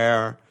about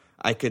where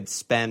I could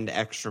spend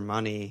extra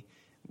money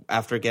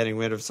after getting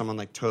rid of someone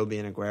like Toby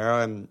and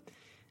Aguero, and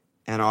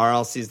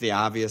RLC is the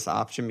obvious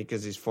option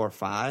because he's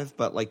 4-5,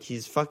 but like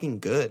he's fucking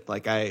good.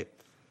 Like I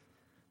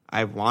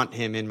I want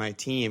him in my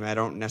team. I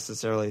don't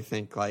necessarily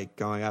think like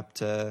going up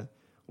to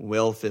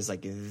Wilf is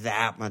like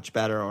that much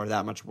better or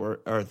that much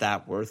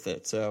that worth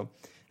it. So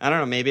I don't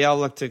know. Maybe I'll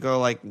look to go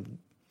like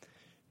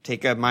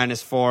take a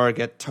 -4,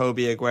 get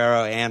Toby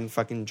Aguero and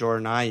fucking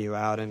Jordan Ayew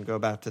out, and go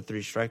back to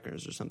 3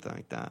 strikers or something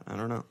like that. I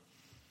don't know.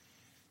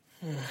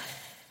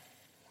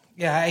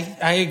 Yeah,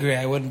 I agree.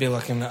 I wouldn't be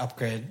looking to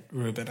upgrade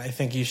Ruben. I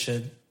think you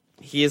should.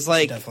 He's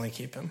like definitely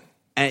keep him.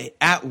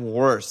 At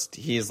worst,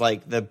 he's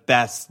like the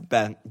best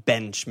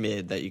bench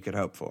mid that you could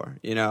hope for,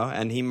 you know?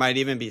 And he might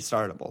even be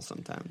startable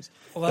sometimes.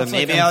 Well, but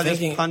maybe I'll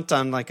just punt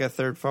on like a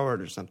third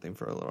forward or something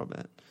for a little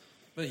bit.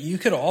 But you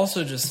could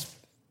also just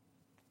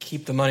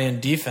keep the money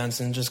in defense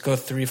and just go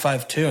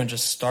 3-5-2 and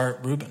just start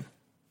Ruben.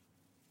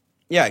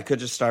 Yeah, I could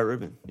just start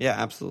Ruben. Yeah,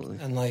 absolutely.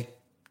 And like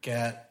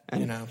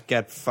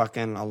get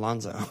fucking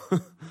Alonso.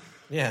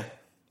 Yeah,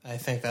 I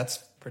think that's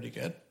pretty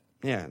good.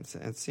 Yeah,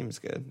 it seems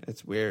good.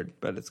 It's weird,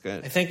 but it's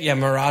good. I think,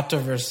 Morata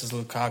versus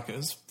Lukaku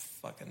is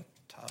fucking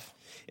tough.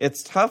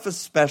 It's tough,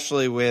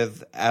 especially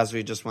with, as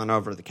we just went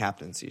over, the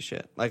captaincy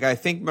shit. Like, I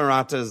think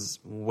Morata's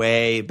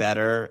way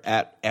better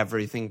at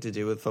everything to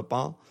do with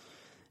football.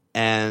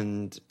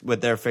 And with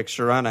their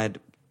fixture run,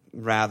 I'd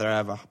rather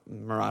have a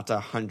Morata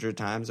 100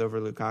 times over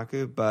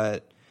Lukaku.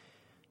 But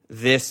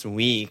this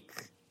week,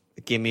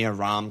 give me a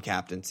Rom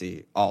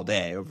captaincy all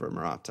day over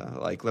Morata.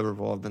 Like,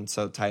 Liverpool have been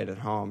so tight at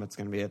home. It's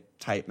going to be a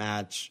tight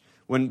match.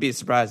 Wouldn't be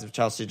surprised if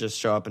Chelsea just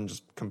show up and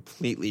just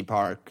completely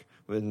park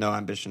with no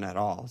ambition at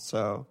all.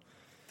 So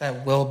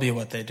that will be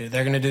what they do.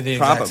 They're going to do the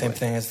exact same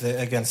thing as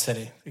against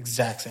City.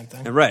 Exact same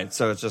thing. Right.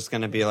 So it's just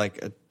going to be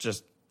like a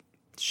just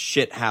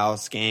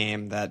shithouse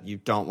game that you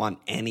don't want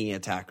any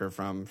attacker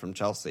from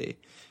Chelsea.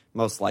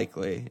 Most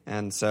likely.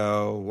 And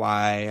so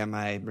why am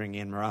I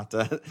bringing in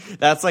Morata?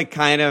 That's like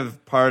kind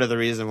of part of the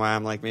reason why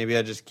I'm like, maybe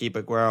I just keep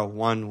Aguero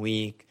 1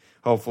 week.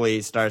 Hopefully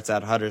he starts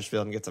at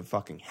Huddersfield and gets a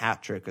fucking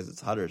hat trick because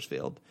it's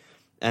Huddersfield.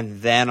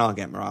 And then I'll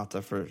get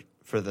Morata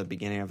for the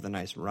beginning of the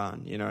nice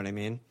run. You know what I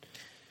mean?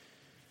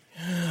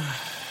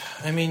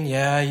 I mean,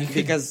 yeah, you could.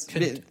 Because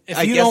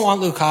if you don't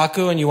want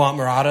Lukaku and you want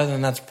Morata,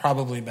 then that's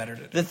probably better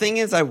to do. The thing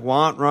is, I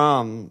want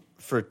Rom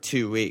for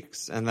 2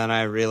 weeks, and then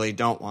I really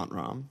don't want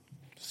Rom.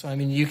 So, I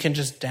mean, you can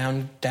just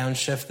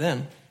downshift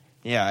then.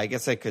 Yeah, I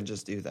guess I could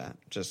just do that.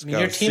 Just go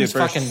your team's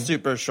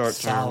super short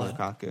term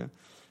Lukaku.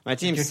 My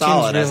team's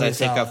solid really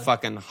as I take a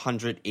fucking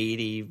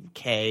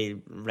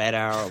 180K red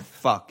arrow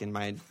fuck in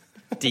my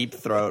deep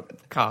throat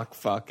cock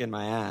fuck in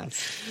my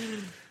ass.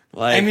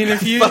 Like, I mean,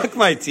 if you fuck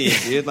my team,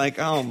 dude. Like,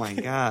 oh my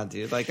god,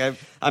 dude. Like,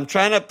 I'm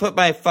trying to put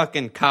my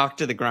fucking cock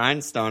to the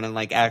grindstone and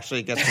like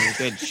actually get some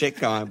good shit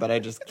going, but I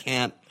just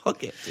can't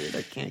hook it, dude.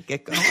 I can't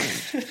get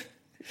going.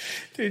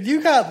 Dude,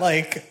 you got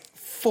like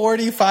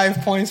 45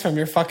 points from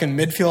your fucking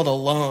midfield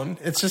alone.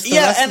 It's just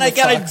and I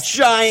got a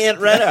giant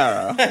red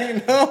arrow.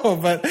 I know,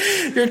 but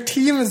your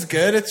team is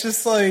good. It's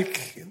just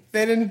like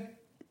they're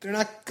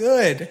not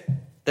good.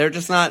 They're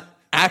just not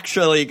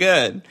actually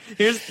good.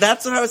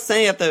 That's what I was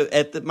saying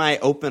at my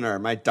opener,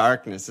 my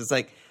darkness. It's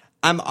like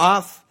I'm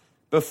off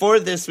before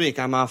this week.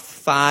 I'm off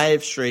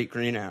 5 straight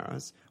green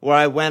arrows where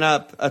I went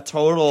up a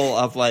total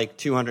of like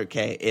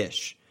 200K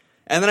ish.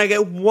 And then I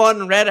get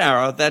 1 red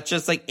arrow that's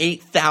just like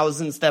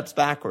 8,000 steps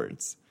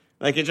backwards.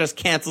 Like it just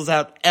cancels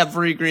out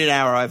every green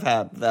arrow I've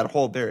had that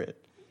whole period.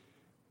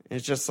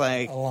 It's just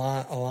like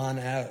Alon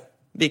out.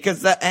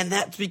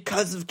 That's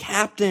because of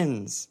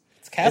captains.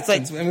 It's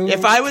captains. It's like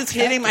if I was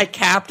hitting my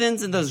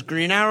captains in those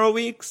green arrow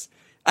weeks,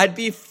 I'd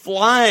be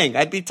flying.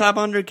 I'd be top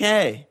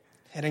 100K.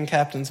 Hitting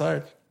captains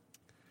hard.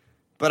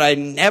 But I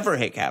never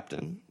hit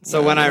captain.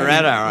 So when I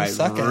red arrow, I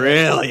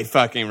really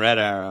fucking red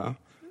arrow.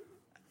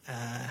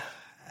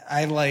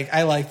 I like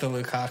the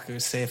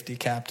Lukaku safety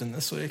captain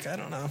this week. I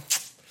don't know.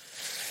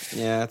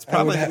 Yeah, it's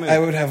probably the move. I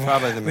would have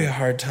a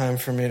hard time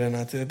for me to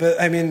not do it.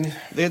 But, I mean...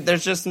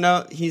 There's just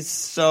he's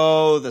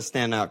so the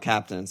standout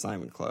captain. It's not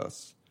even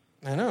close.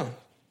 I know.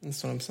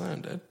 That's what I'm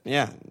saying, dude.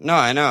 Yeah. No,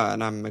 I know,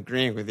 and I'm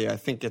agreeing with you. I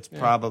think it's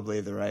probably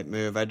the right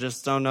move. I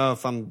just don't know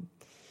if I'm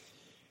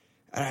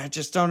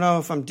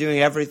doing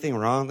everything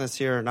wrong this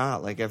year or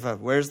not. Like,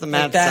 where's the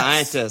mad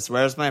scientist?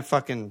 Where's my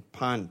fucking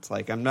punt?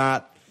 Like, I'm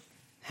not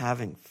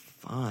having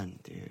fun,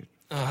 dude.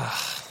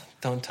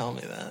 Don't tell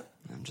me that.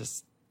 I'm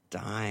just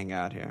dying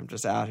out here. I'm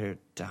just out here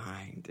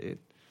dying, dude.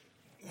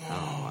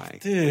 Oh my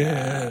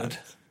God.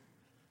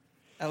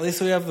 At least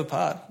we have the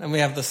pod. And we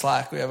have the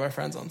Slack. We have our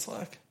friends on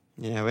Slack.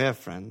 Yeah, we have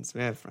friends.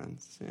 Yeah.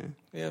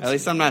 At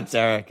least I'm not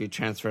Derek, who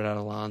transferred out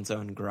Alonso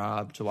and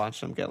Grob to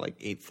watch them get like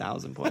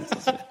 8,000 points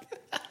this week.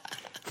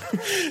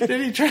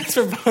 Did he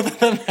transfer both of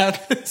them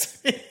out this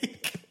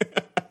week?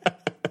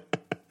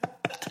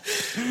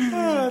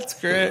 Oh, that's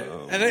great.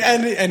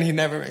 And he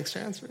never makes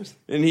transfers.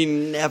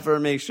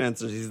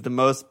 He's the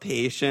most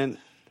patient,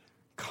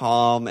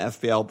 calm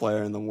FPL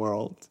player in the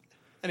world.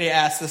 And he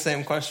asks the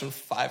same question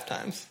 5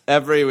 times.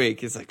 Every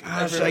week. He's like,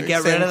 should I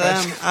get rid of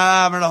them?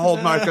 I'm going to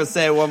hold Marco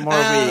Say one more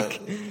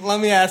week. Let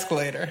me ask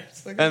later.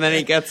 Like, and then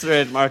he gets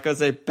rid. Marco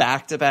Say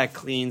back-to-back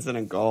cleans and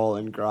a goal,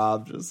 and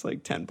Grob just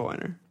like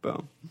 10-pointer.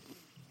 Boom.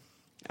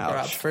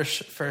 Rob,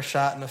 first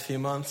shot in a few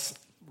months,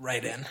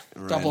 right in.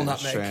 Right Double in,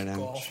 nutmeg straight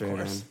goal, in, straight of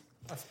course. in.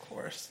 Of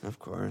course. Of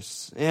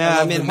course. Yeah,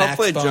 I mean, Max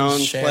hopefully Bones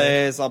Jones shared.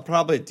 plays. I'll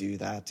probably do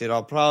that, dude.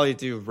 I'll probably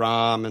do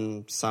Rom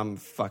and some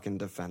fucking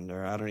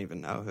defender. I don't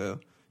even know who.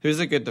 Who's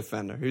a good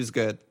defender? Who's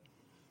good?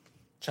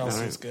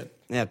 Chelsea's good.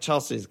 Yeah,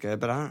 Chelsea's good,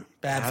 but I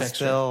don't. Bad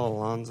fixture. Still,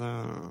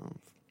 Alonso.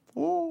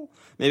 Ooh.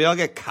 Maybe I'll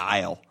get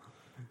Kyle.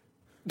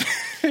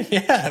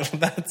 Yeah,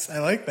 I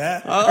like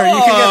that. Oh, Or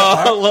you could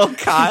get a little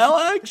Kyle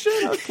action?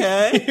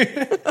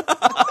 Okay.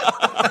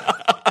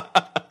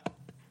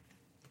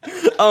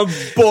 I'm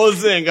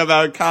buzzing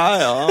about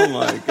Kyle. Oh,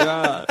 my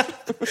God.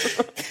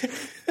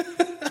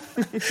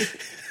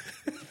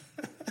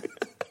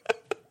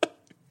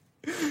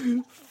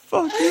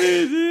 Fuck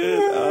me, dude.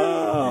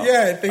 Oh.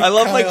 Yeah, I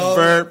love Kyle, like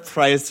Vert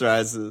price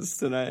rises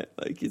tonight.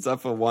 Like he's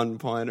up a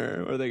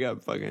 1-pointer where they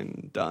got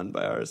fucking done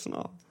by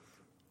Arsenal.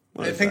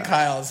 I think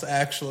Kyle's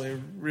actually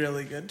a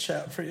really good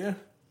chat for you.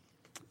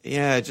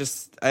 Yeah,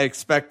 I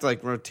expect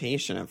like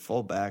rotation at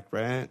fullback,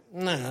 right?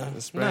 No.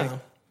 break?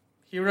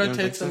 He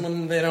rotates think them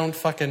when they don't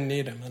fucking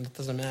need him, and it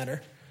doesn't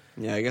matter.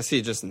 Yeah, I guess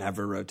he just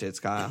never rotates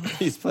Kyle.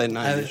 He's played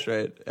 90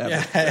 straight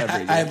every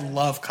game. I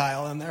love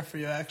Kyle in there for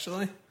you,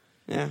 actually.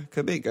 Yeah,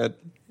 could be good.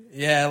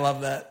 Yeah, I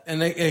love that.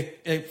 And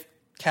it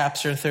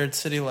caps your third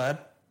city led.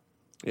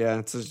 Yeah,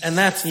 it's a And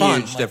that's huge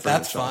fun. Like, differential.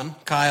 that's fun.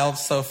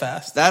 Kyle's so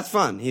fast. That's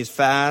fun. He's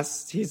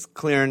fast. He's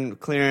clearing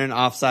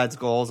offsides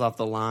goals off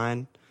the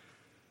line.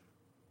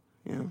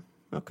 Yeah,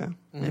 okay.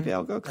 Maybe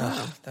I'll go Kyle.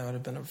 Ugh, that would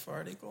have been a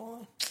Vardy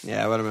goal.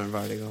 Yeah, it would have been a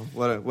Vardy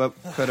goal. What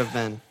could have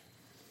been?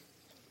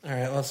 All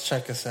right, let's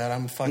check this out.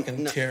 I'm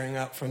fucking tearing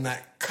up from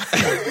that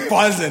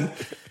buzzing.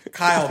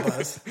 Kyle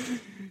buzz.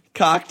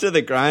 Cock to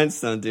the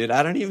grindstone, dude.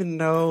 I don't even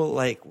know,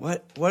 like,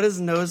 what does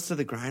nose to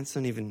the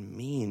grindstone even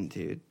mean,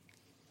 dude?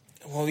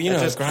 Well, you That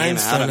know, just came out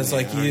grindstone of is me.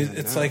 like I don't even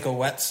it's know. like a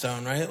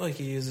whetstone, right? Like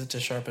you use it to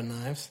sharpen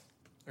knives.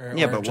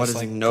 Yeah, Or but what just, does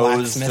like,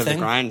 nose to the blacksmithing.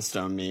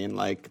 grindstone mean?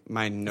 Like,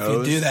 my If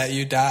nose? you do that,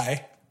 you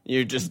die.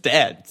 You're just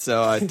dead.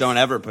 So don't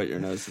ever put your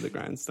nose to the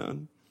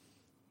grindstone.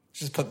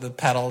 Just put the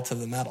pedal to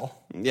the metal.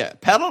 Yeah,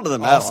 pedal to the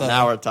metal. Also-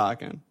 Now we're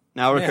talking.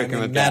 Now we're Yeah, cooking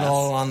with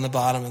metal gas. on the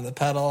bottom of the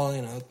pedal.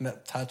 You know,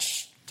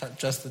 touch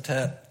just the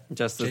tip.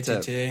 Just the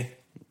JTT. tip.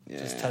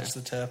 Just Yeah. touch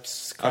the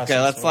tips. cross Okay,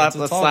 the let's swords.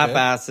 slap It's all slap good.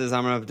 asses.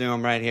 I'm gonna do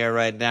them right here,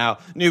 right now.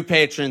 New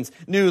patrons,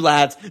 new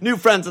lads, new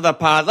friends of the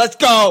pod. Let's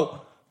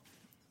go.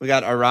 We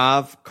got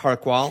Arav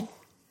Karkwal.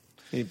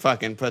 He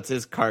fucking puts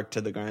his cark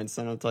to the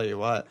grindstone. I'll tell you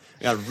what.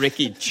 We got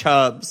Ricky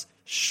Chubbs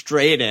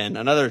straight in,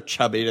 another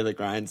chubby to the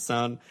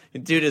grindstone. The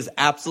dude is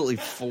absolutely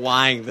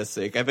flying this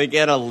week. I think he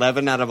had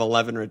 11 out of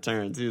 11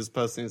 returns. He was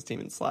posting his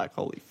team in Slack.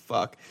 Holy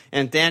fuck!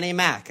 And Danny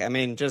Mack. I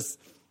mean, just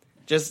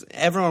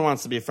everyone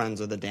wants to be friends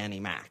with a Danny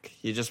Mack.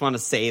 You just want to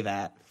say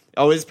that.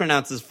 Always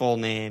pronounce his full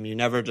name. You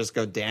never just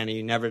go Danny.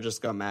 You never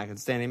just go Mack.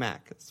 It's Danny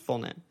Mack. It's his full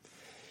name.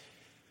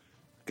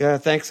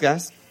 Thanks,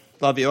 guys.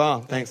 Love you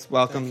all. Thanks.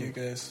 Welcome. Thank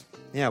you, guys.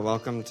 Yeah,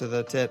 welcome to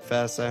the Tit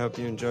Fest. I hope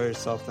you enjoy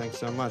yourself. Thanks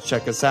so much.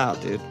 Check us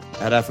out, dude,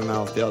 at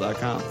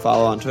fmlfpl.com.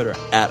 Follow on Twitter,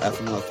 at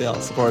fmlfpl.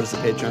 Support us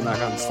at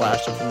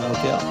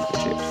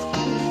patreon.com/fmlfpl.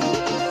 Cheers.